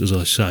regardless, as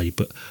I say,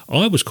 but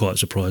I was quite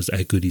surprised at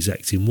how good his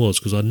acting was,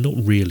 because I'd not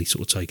really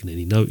sort of taken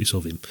any notice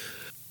of him.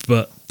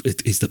 But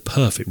it's the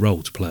perfect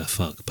role to play a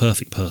thug,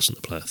 perfect person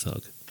to play a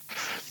thug.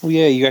 Well,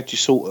 yeah, you had your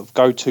sort of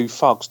go-to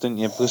thugs, didn't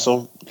you? Because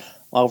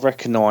I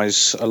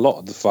recognise a lot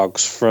of the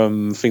thugs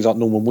from things like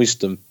Norman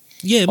Wisdom.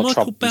 Yeah, like Michael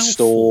Trouble Balfour.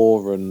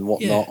 Store and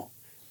whatnot. Yeah.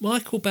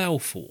 Michael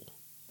Balfour.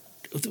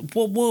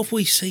 What have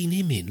we seen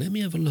him in? Let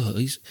me have a look.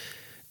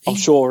 I'm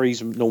sure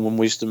he's Norman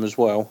Wisdom as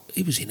well.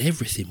 He was in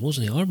everything,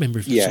 wasn't he? I remember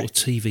him from sort of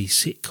TV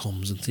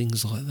sitcoms and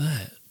things like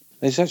that.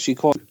 There's actually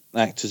quite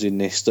actors in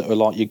this that are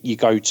like your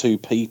go-to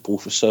people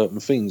for certain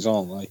things,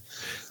 aren't they?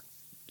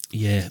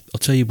 Yeah, I'll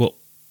tell you what,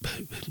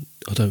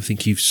 I don't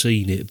think you've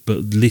seen it, but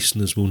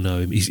listeners will know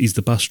him. He's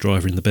the bus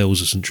driver in The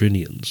Bells of St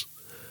Trinians.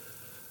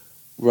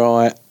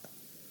 Right.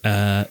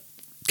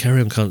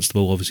 Carry On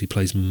Constable obviously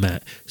plays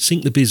Matt.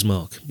 Sink the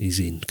Bismarck he's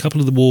in. A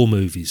couple of the war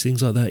movies,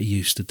 things like that he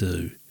used to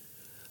do.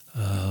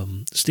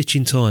 Stitch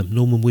in Time,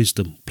 Norman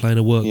Wisdom, playing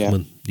a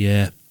workman.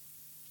 Yeah.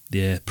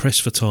 Press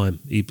for Time,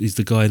 he's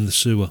the guy in the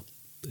sewer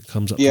that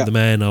comes up from the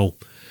manhole.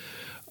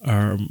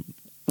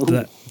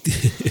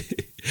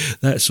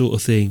 That sort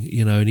of thing,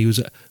 and he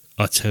was...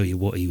 I tell you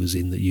what he was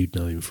in that you'd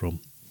know him from.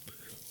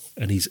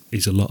 And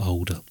he's a lot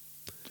older.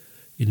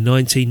 In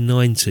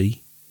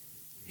 1990,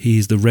 he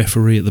is the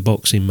referee at the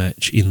boxing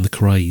match in The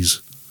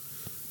Craze.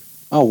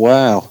 Oh,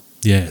 wow.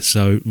 Yeah,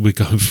 so we're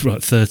going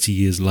from 30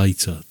 years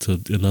later to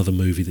another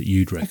movie that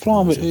you'd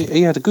recognise.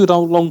 He had a good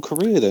old long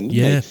career then,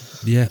 didn't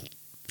he? Yeah.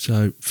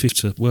 So,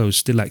 he's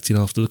still acting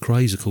after The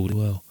Craze, according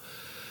well.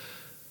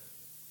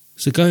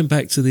 So going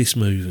back to this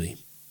movie,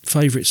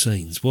 favourite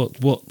scenes.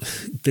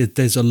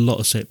 There's a lot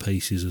of set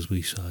pieces, as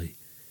we say.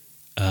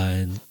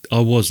 And I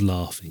was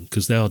laughing,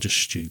 because they are just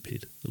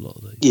stupid, a lot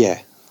of these.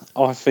 Yeah.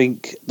 I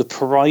think the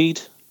parade...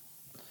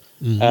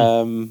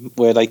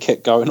 where they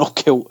kept going off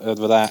kilter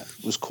over that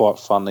was quite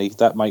funny.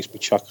 That makes me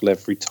chuckle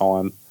every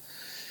time.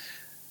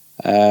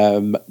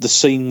 The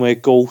scene where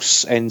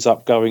Gorse ends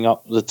up going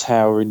up the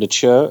tower in the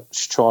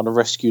church trying to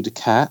rescue the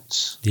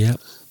cats. Yeah.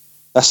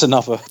 That's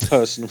another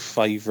personal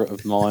favourite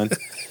of mine.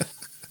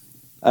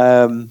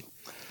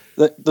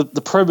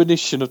 The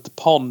premonition of the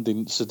pond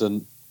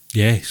incident.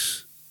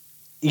 Yes.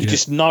 You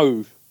just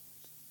know.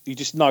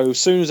 As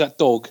soon as that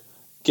dog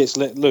gets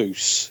let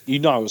loose, you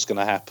know what's going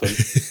to happen.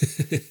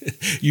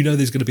 You know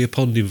there's going to be a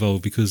pond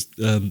involved, because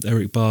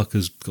Eric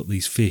Barker's got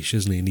these fish,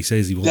 hasn't he? And he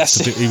says he wants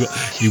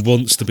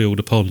to build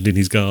a pond in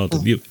his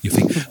garden. You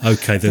think,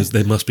 okay,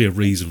 there must be a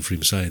reason for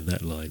him saying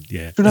that line.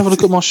 Yeah. You have a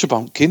look at my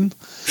shabunkin.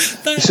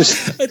 It's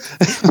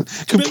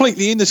just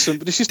completely innocent,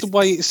 but it's just the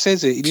way it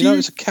says it. And you know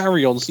it's a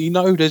carry-on, so you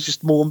know there's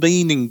just more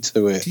meaning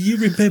to it. Do you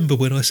remember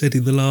when I said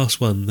in the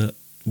last one that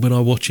when I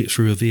watch it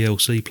through a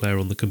VLC player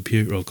on the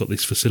computer, I've got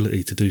this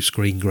facility to do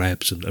screen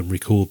grabs and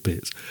record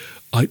bits.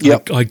 I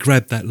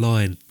grabbed that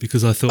line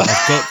because I thought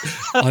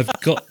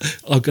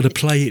I'm going to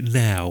play it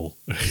now.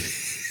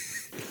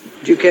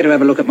 Do you care to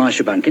have a look at my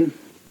shabunkin?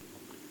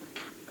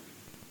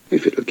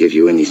 If it'll give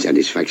you any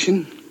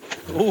satisfaction.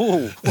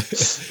 Oh,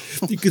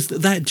 because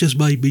that just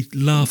made me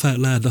laugh out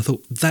loud. I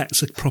thought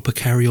that's a proper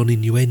carry-on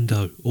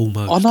innuendo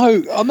almost.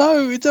 I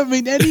know. It doesn't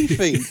mean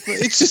anything, but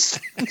it's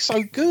just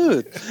so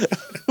good.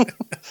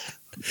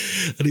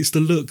 And it's the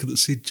look that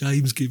Sid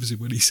James gives him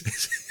when he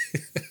says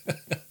it.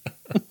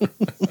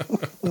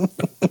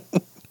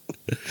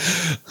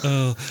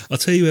 I'll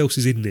tell you who else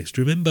is in this.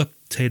 Do you remember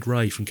Ted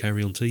Ray from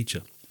Carry On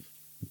Teacher?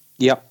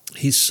 Yep.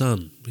 His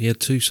son, he had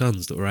two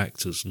sons that were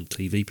actors and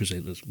TV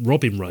presenters.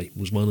 Robin Ray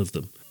was one of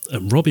them.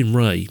 And Robin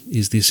Ray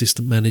is the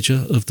assistant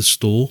manager of the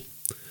store.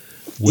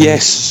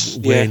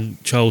 When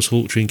Charles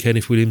Hawtrey and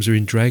Kenneth Williams are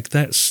in drag,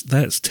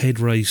 that's Ted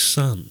Ray's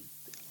son.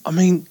 I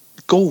mean,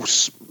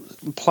 Gorse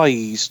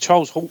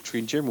Charles Hawtrey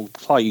in general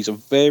plays a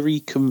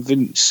very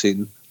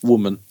convincing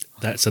woman.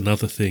 That's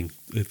another thing,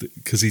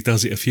 because he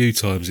does it a few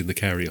times in the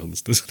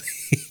Carry-Ons, doesn't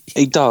he?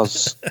 He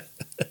does.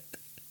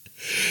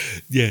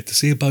 Yeah, to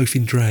see them both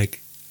in drag.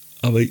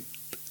 I mean,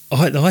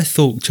 I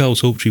thought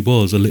Charles Hawtrey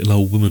was a little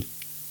old woman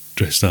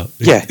dressed up.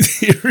 Yeah.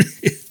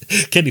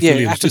 Kenneth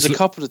Williams it happens a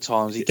couple of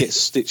times. He gets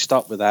stitched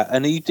up with that,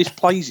 and he just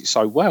plays it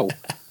so well.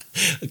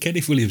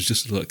 Kenneth Williams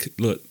just like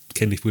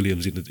Kenneth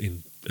Williams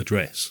in a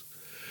dress.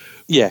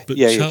 Yeah,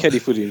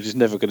 Kenneth Williams is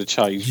never going to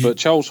change, but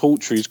Charles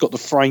Hawtrey's got the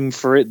frame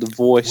for it, the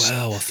voice,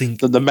 I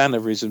think the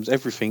mannerisms,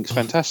 everything's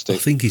fantastic. I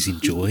think he's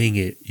enjoying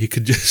it. You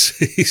could just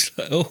see he's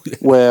like, oh.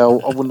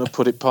 Well, I wouldn't have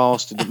put it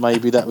past him that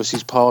maybe that was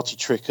his party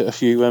trick at a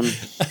few. When he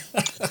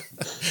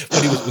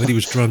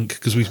was drunk,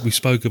 because we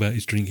spoke about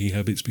his drinking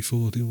habits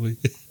before, didn't we?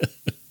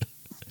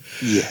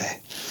 Yeah.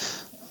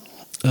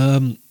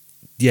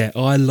 Yeah,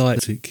 I like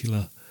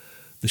particular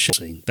the shot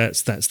scene.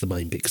 That's the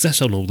main bit, because that's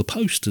on all the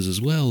posters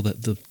as well.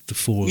 That the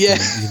four of them,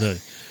 you know.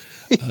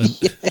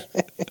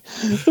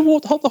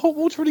 The hot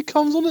water really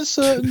comes on at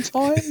certain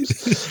times.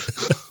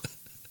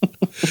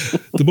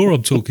 The more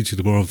I'm talking to you,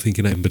 the more I'm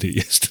thinking I remembered it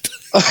yesterday.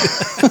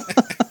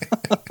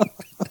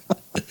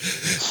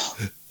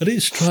 And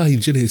it's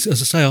strange, isn't it?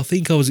 As I say, I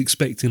think I was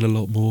expecting a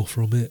lot more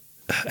from it.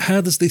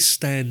 How does this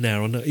stand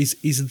now? I know,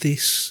 is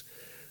this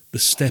the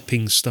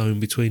stepping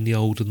stone between the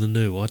old and the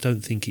new? I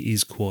don't think it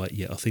is quite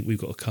yet. I think we've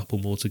got a couple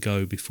more to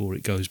go before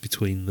it goes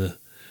between the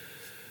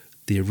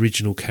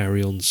original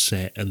Carry On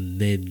set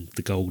and then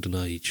the Golden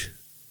Age.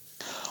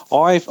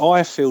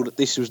 I feel that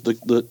this was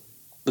the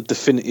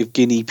definitive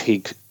guinea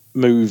pig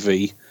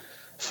movie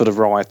for the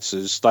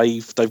writers.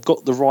 They've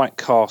got the right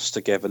cast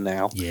together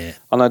now. Yeah.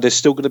 I know there's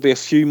still going to be a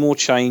few more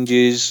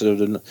changes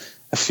and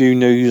a few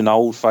new and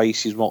old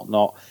faces and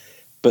whatnot,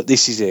 but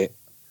this is it.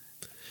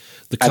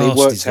 And it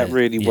worked out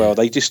really well.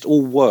 They just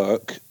all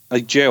work. They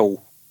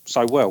gel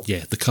so well.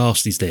 Yeah, the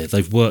cast is there.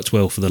 They've worked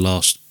well for the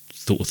last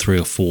sort of 3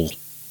 or 4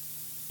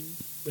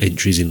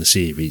 entries in the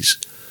series.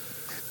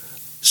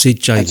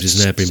 Sid James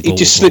has now been brought. He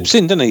just slips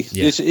in, doesn't he?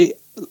 Yeah. It's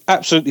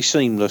absolutely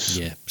seamless.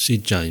 Yeah,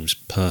 Sid James,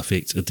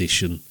 perfect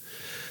addition.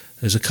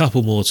 There's a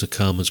couple more to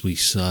come, as we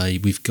say.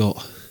 We've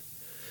got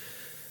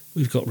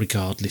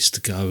Regardless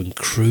to go, and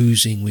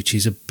Cruising, which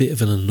is a bit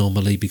of an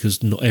anomaly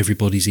because not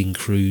everybody's in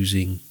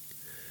Cruising.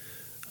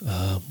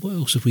 What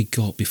else have we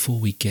got before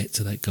we get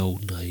to that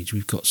Golden Age?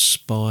 We've got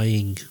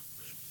Spying.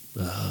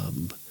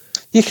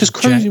 Because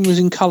Cruising was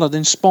in colour,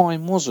 then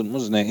Spying wasn't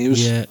it? It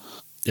was. Yeah,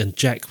 and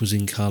Jack was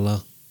in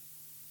colour.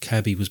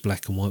 Cabby was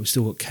black and white. We've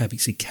still got Cabby.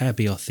 See,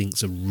 Cabby, I think,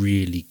 is a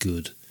really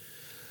good,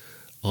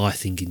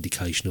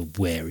 indication of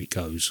where it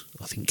goes.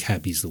 I think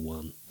Cabby's the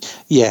one.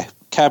 Yeah,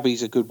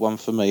 Cabby's a good one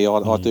for me.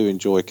 I do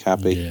enjoy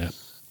Cabby. Yeah.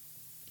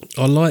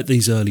 I like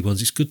these early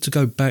ones. It's good to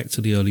go back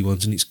to the early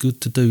ones, and it's good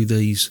to do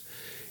these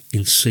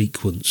in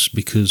sequence,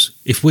 because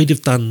if we'd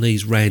have done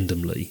these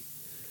randomly,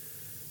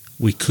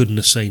 we couldn't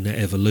have seen that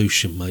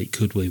evolution, mate,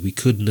 could we? We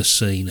couldn't have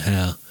seen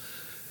how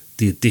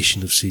the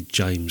addition of Sid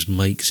James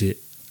makes it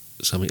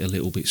something a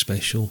little bit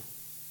special.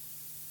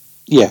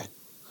 Yeah.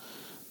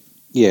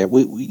 Yeah,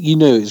 you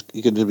know it's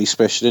going to be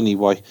special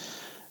anyway.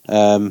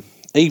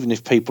 Even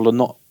if people are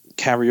not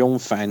Carry On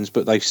fans,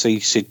 but they see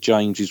Sid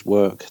James's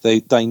work,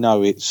 they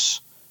know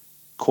it's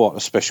quite a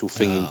special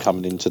thing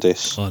coming into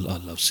this. I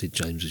love Sid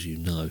James, as you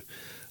know.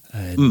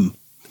 And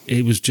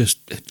it was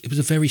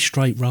a very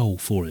straight role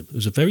for him. It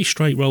was a very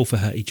straight role for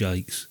Hattie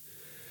Jakes.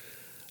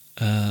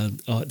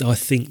 I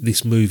think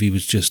this movie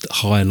was just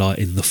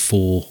highlighting the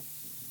 4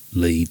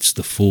 leads,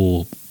 the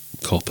 4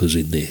 coppers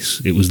in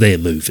this. It was their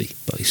movie,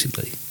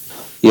 basically.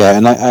 Yeah,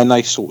 and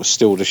they sort of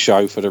steal the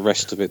show for the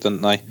rest of it,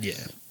 didn't they?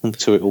 Yeah.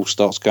 Until it all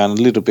starts going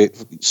a little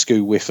bit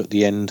skew-whiff at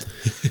the end.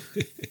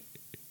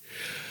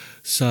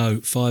 So,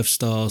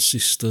 5-star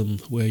system,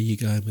 where are you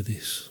going with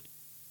this?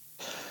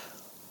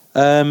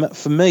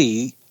 For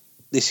me,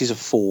 this is a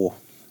 4.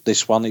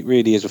 This one, it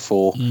really is a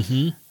 4.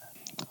 Mm-hmm.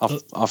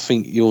 I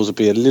think yours will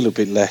be a little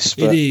bit less.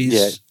 But it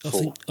is.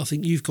 Yeah, I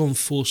think you've gone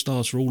 4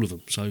 stars for all of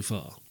them so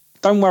far.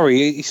 Don't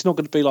worry, it's not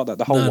going to be like that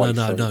the whole way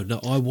through. No.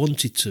 I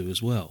wanted to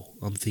as well.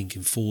 I'm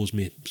thinking 4's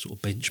my sort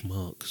of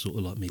benchmark, sort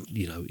of like me.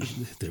 You know,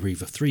 they're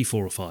either 3,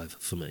 4, or 5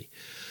 for me.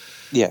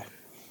 Yeah.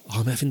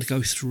 I'm having to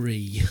go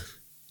 3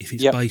 if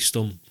it's based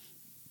on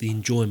the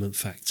enjoyment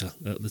factor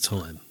at the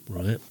time,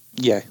 right?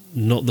 Yeah.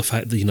 Not the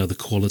fact that, you know, the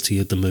quality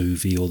of the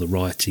movie or the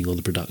writing or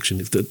the production.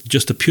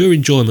 Just a pure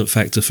enjoyment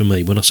factor for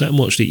me. When I sat and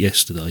watched it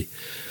yesterday,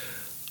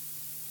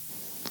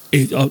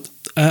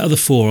 out of the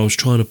 4, I was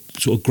trying to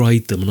sort of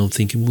grade them, and I'm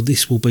thinking, well,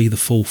 this will be the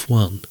 4th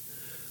one.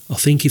 I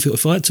think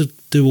if I had to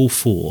do all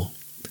four,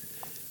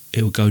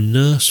 it would go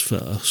nurse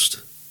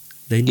first,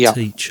 then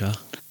teacher,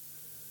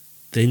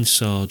 then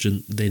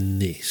sergeant, then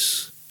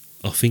this.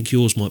 I think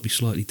yours might be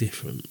slightly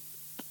different.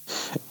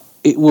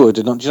 It would,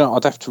 and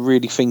I'd have to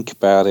really think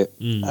about it.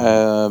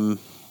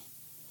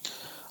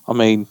 I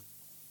mean,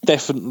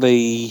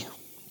 definitely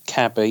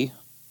cabbie.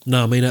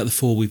 No, I mean out of the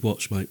four we've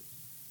watched, mate.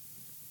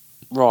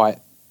 Right.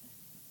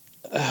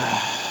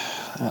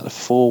 Out of the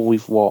four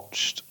we've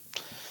watched,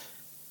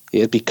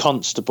 it'd be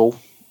constable.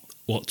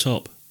 What,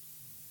 top?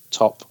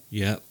 Top.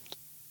 Yeah.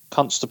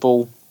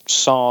 Constable,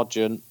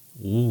 sergeant,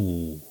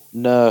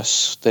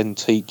 nurse, then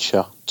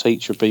teacher.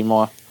 Teacher would be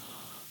my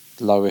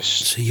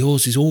lowest. See,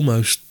 yours is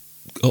almost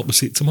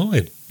opposite to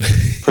mine.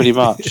 Pretty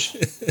much.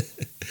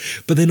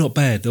 But they're not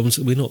bad.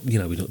 We're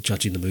not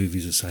judging the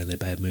movies and saying they're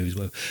bad movies.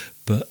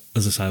 But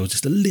as I say, I was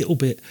just a little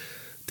bit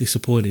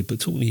disappointed. But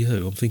talking to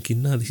you, I'm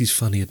thinking, no, this is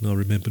funnier than I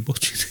remembered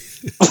watching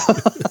it.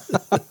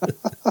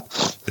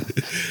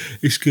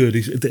 It's good.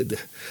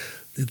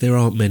 There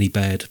aren't many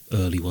bad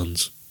early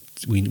ones.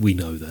 We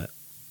know that.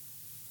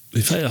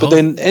 In fact,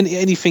 then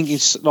anything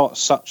is like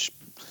such.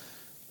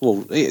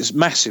 Well, it's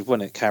massive,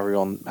 wasn't it? Carry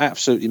On,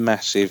 absolutely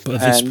massive. But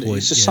at this and point,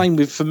 it's the same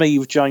for me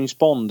with James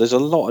Bond. There's a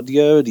lot of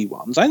the early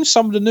ones and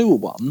some of the newer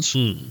ones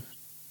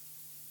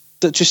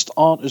that just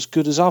aren't as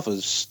good as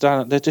others.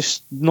 They're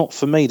just not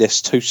for me. They're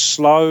too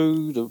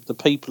slow. The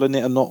people in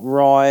it are not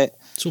right.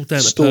 It's all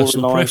down to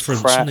personal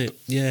preference, isn't it?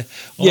 Yeah.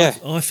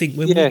 I think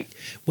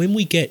when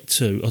we get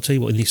to, I'll tell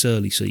you what, in this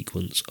early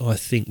sequence, I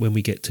think when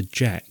we get to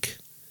Jack,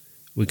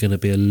 we're going to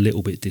be a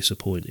little bit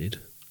disappointed.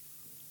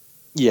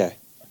 Yeah.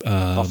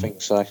 I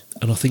think so.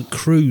 And I think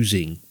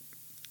Cruising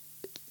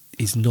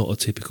is not a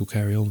typical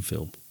Carry On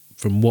film,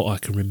 from what I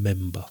can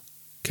remember.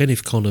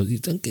 Kenneth Connor's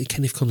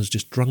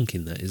just drunk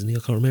in that, isn't he? I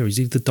can't remember. Is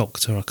he the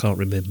doctor? I can't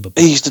remember.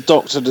 He's the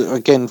doctor that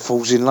again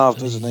falls in love,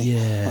 doesn't he?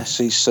 Yeah. That's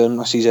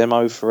his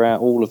MO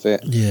throughout all of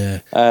it. Yeah.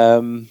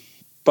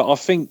 But I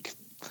think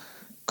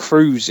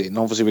Cruising,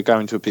 obviously we're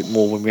going to a bit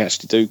more when we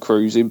actually do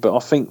Cruising, but I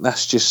think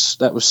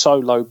that was so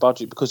low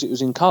budget because it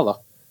was in colour.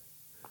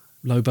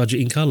 Low budget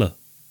in colour?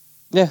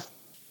 Yeah.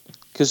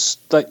 Because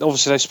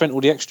they spent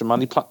all the extra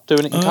money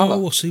doing it in colour.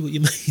 Oh, I see what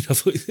you mean.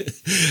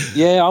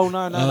 Yeah,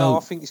 no.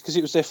 I think it's because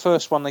it was their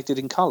first one they did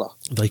in colour.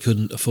 They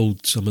couldn't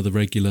afford some of the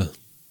regular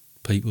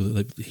people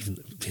that they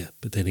even. Yeah,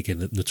 but then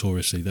again,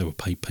 notoriously, they were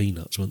paid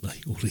peanuts, weren't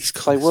they? All these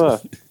guys. They were.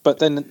 But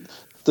then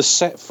the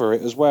set for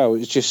it as well, it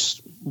was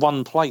just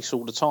one place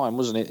all the time,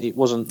 wasn't it? It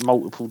wasn't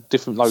multiple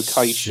different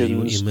locations. See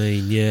what you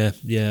mean,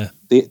 yeah.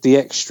 The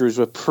extras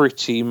were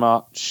pretty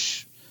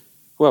much.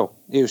 Well,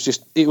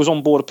 it was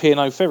on board a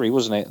P&O ferry,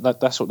 wasn't it?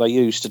 That's what they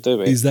used to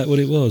do it. Is that what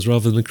it was,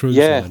 rather than a cruise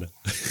liner?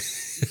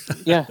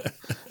 Yeah.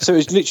 So it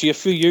was literally a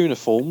few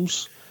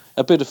uniforms,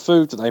 a bit of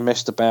food that they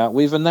messed about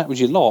with, and that was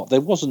your lot.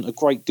 There wasn't a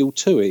great deal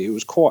to it. It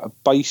was quite a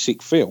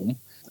basic film.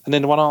 And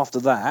then the one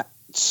after that,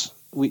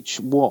 which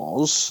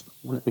was,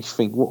 let me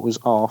think, what was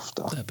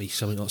after? That'd be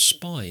something like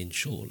Spying,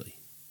 surely.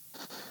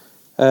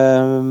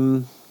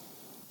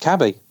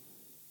 Cabby.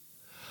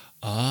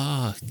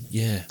 Ah,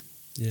 yeah.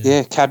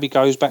 Yeah, Cabby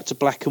goes back to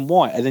black and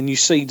white, and then you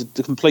see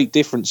the complete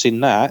difference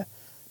in that.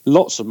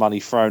 Lots of money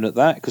thrown at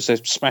that because they're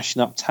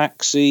smashing up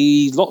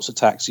taxis, lots of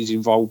taxis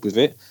involved with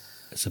it.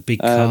 It's a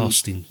big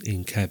cast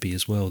in Cabby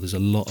as well. There's a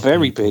lot of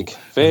very people. big,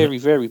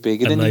 very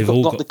big. And then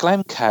you've got the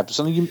glam cabs.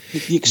 I mean,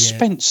 the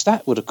expense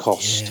that would have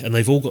cost. Yeah, and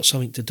they've all got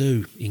something to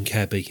do in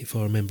Cabby, if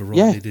I remember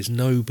rightly. Yeah. There's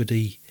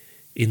nobody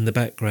in the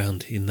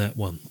background in that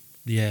one.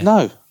 Yeah.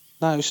 No,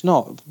 it's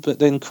not. But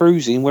then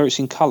Cruising, where it's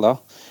in colour,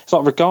 it's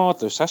like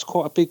Regardless. That's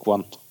quite a big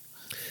one.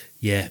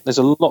 Yeah. There's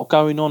a lot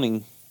going on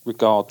in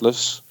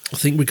Regardless. I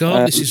think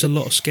Regardless is a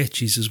lot of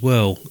sketches as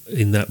well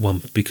in that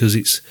one because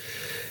it's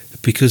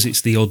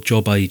the odd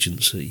job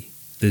agency.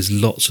 There's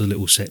lots of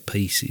little set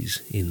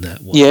pieces in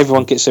that one. Yeah,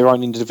 everyone gets their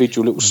own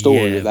individual little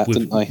story of that,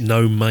 don't they?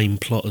 No main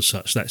plot as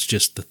such. That's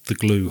just the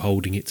glue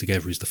holding it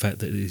together is the fact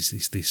that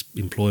it's this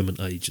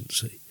employment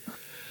agency.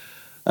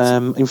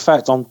 In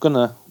fact,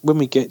 when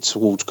we get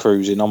towards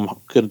Cruising, I'm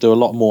going to do a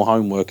lot more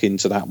homework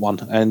into that one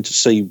and to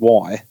see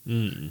why.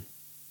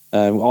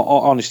 I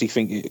honestly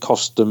think it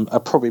cost them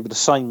probably the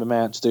same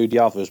amount to do the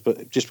others,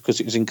 but just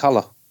because it was in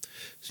colour.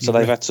 So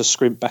they've had to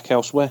scrimp back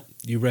elsewhere.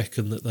 You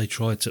reckon that they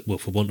tried to, well,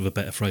 for want of a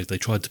better phrase, they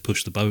tried to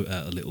push the boat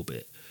out a little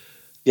bit.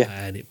 Yeah.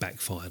 And it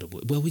backfired.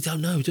 Well, we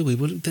don't know, do we?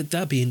 Well,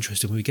 that'd be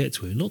interesting when we get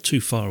to it. We're not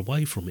too far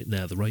away from it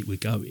now, the rate we're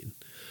going.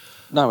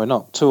 No, we're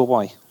not. 2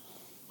 away.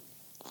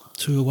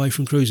 2 away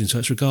from Cruising, so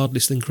it's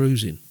Regardless then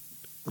Cruising.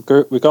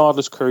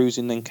 Regardless,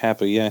 Cruising, then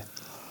Cabby, yeah.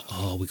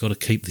 Oh, we've got to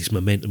keep this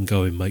momentum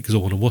going, mate, because I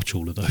want to watch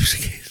all of those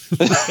again.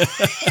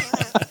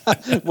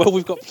 Well,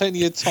 we've got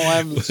plenty of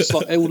time, just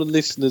like all the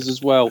listeners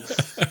as well.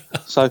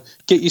 So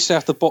get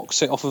yourself the box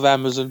set off of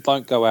Amazon,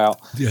 don't go out.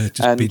 Yeah,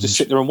 just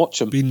sit there and watch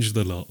them. Binge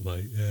the lot,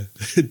 mate, yeah.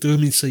 Do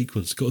them in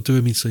sequence. Got to do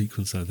them in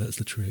sequence, though, that's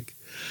the trick.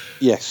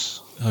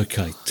 Yes.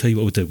 Okay, tell you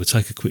what we'll do. We'll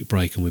take a quick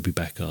break and we'll be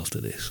back after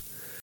this.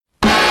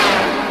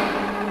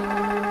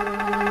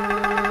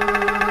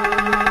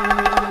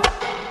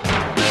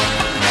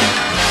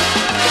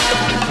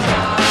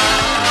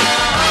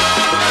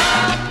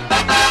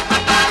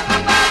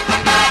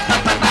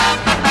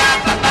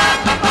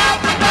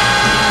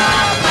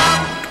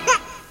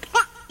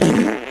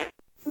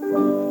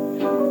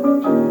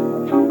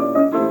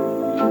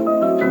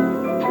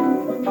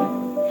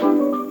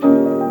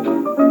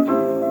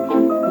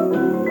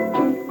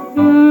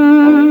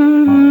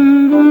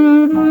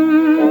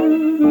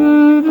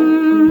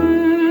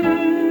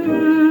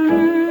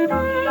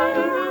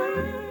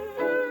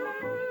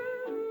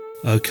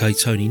 Okay,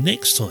 Tony,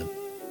 next time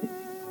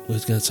we're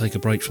going to take a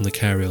break from the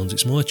carry-ons.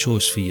 It's my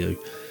choice for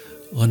you.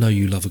 I know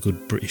you love a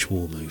good British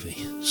war movie,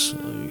 so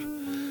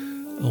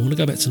I want to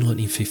go back to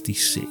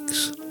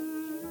 1956.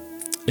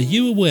 Are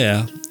you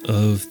aware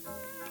of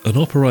an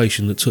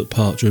operation that took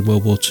part during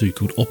World War II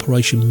called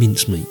Operation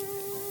Mincemeat?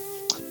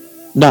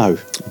 No,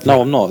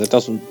 I'm not. It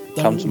doesn't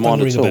come to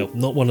mind at all.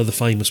 Not one of the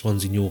famous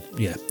ones in your...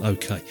 Yeah,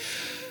 okay.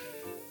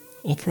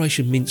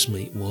 Operation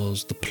Mincemeat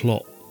was the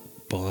plot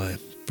by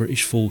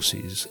British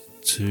forces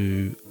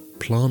to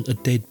plant a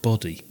dead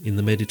body in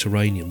the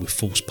Mediterranean with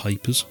false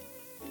papers.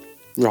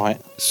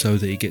 Right. So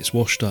that he gets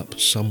washed up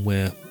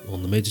somewhere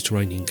on the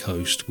Mediterranean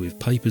coast with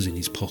papers in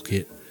his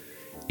pocket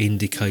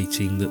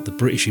indicating that the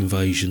British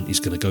invasion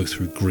is going to go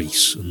through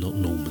Greece and not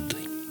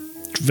Normandy.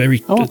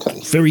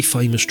 Very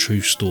famous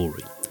true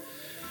story.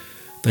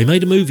 They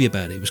made a movie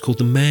about it. It was called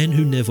The Man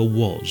Who Never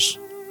Was,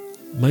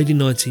 made in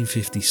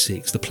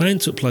 1956. The plan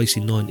took place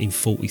in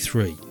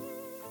 1943.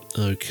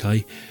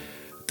 Okay.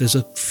 There's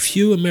a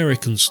few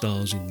American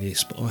stars in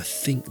this, but I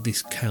think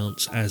this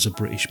counts as a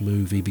British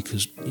movie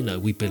because, you know,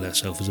 we bill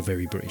ourselves as a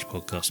very British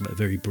podcast about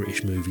very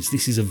British movies.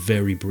 This is a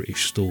very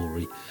British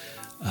story.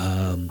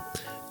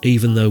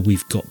 Even though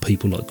we've got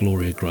people like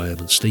Gloria Graham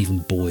and Stephen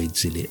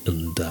Boyd's in it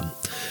and a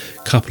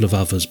couple of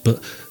others,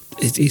 but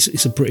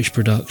it's a British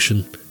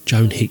production.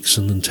 Joan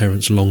Hickson and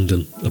Terence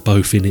Longdon are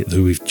both in it,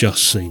 who we've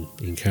just seen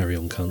in Carry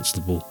On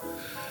Constable.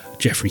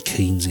 Jeffrey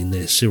Keen's in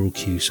there, Cyril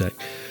Cusack.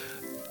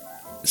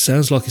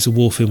 Sounds like it's a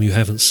war film you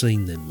haven't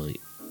seen then,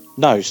 mate.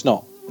 No, it's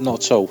not.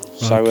 Not at all.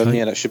 So,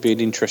 Okay. that should be an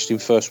interesting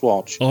first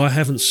watch. I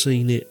haven't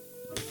seen it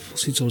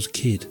since I was a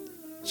kid.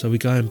 So we're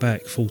going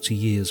back 40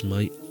 years,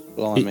 mate.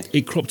 Blimey.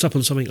 It cropped up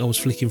on something I was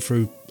flicking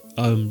through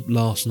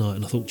last night,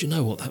 and I thought, do you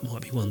know what? That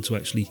might be one to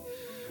actually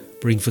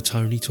bring for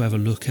Tony to have a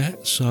look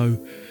at. So,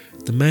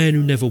 The Man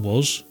Who Never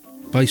Was,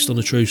 based on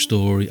a true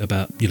story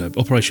about, you know,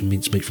 Operation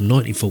Mincemeat from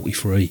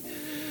 1943.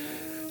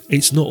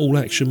 It's not all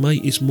action,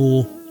 mate. It's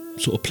more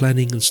sort of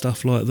planning and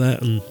stuff like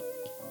that, and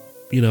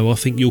you know, I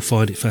think you'll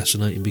find it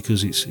fascinating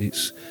because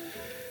it's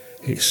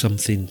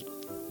something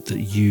that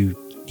you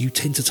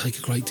tend to take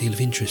a great deal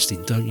of interest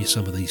in, don't you?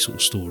 Some of these sort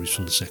of stories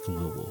from the Second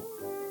World War.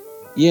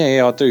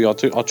 Yeah, I do.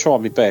 I try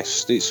my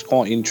best. It's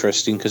quite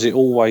interesting because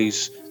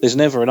there's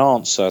never an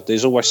answer.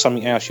 There's always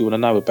something else you want to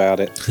know about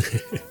it.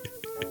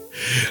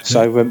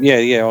 So, I'm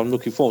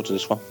looking forward to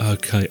this one.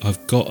 Okay,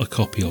 I've got a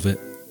copy of it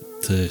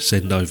to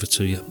send over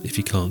to you if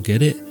you can't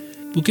get it.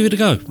 We'll give it a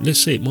go. Let's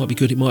see. It might be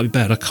good, it might be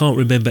bad. I can't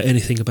remember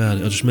anything about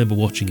it. I just remember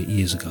watching it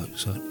years ago.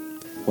 So,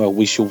 well,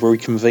 we shall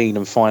reconvene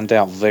and find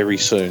out very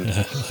soon.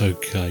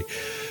 Okay.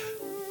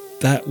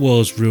 That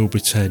was Real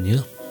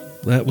Britannia.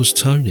 That was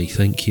Tony.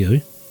 Thank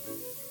you.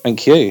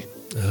 Thank you.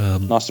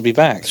 Nice to be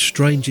back.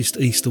 Strangest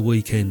Easter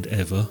weekend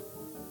ever.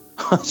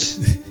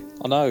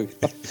 I know.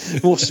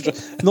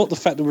 Not the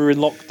fact that we're in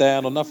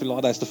lockdown or nothing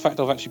like that. It's the fact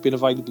I've actually been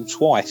available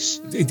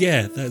twice.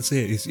 Yeah, that's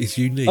it. It's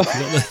unique.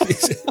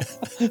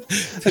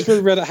 It's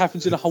very rare that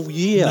happens in a whole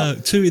year. No,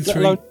 2 in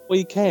 3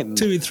 weekend.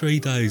 2 in 3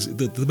 days.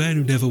 The Man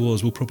Who Never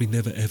Was will probably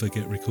never ever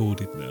get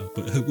recorded now.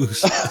 But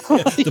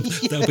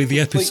that'll be the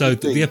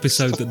episode. The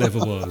episode that never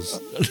was.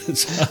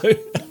 So,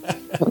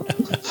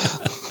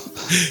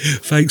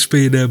 thanks for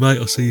being there, mate.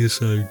 I'll see you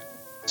soon.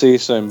 See you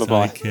soon. Bye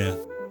bye. Take care.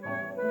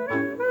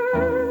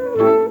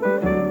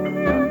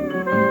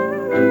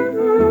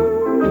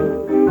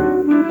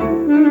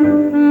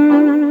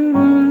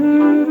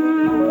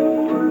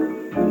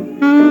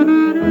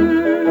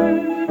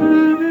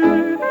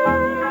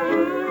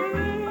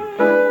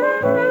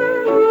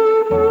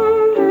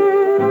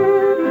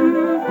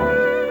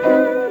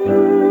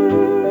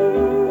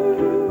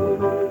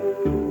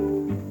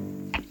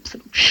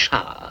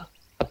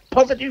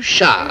 Positive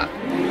shower.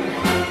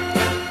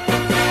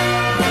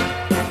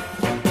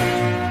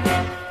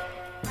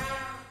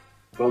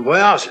 Bon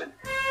voyage.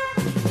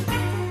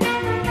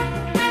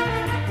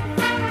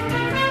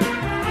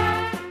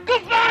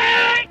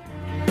 Goodbye.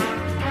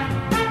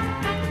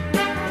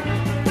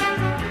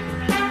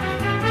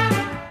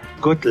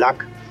 Good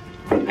luck.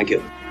 Thank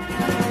you.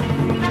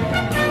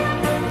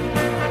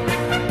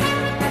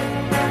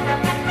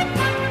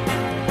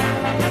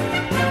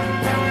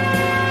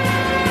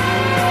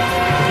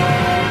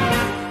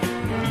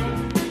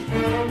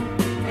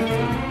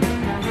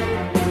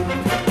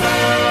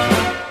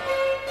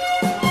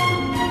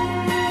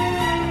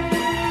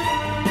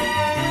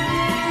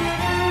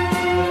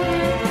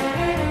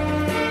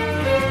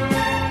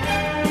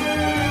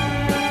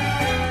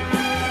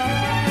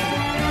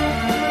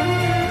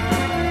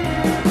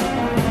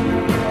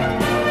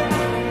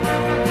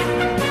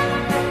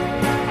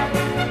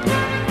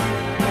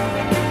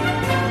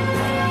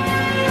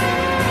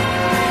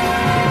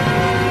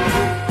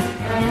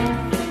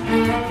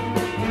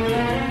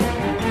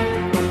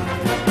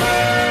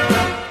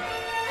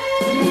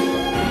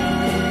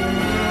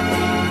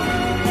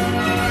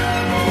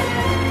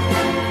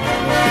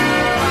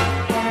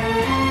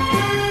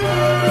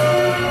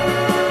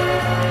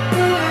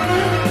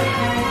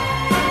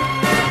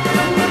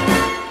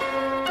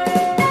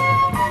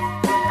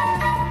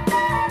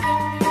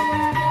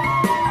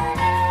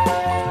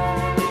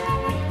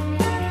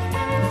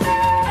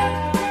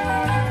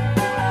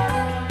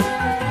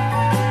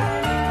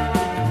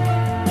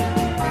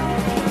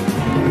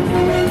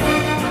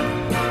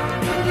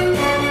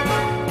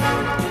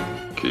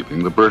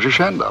 the British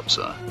end up,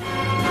 sir.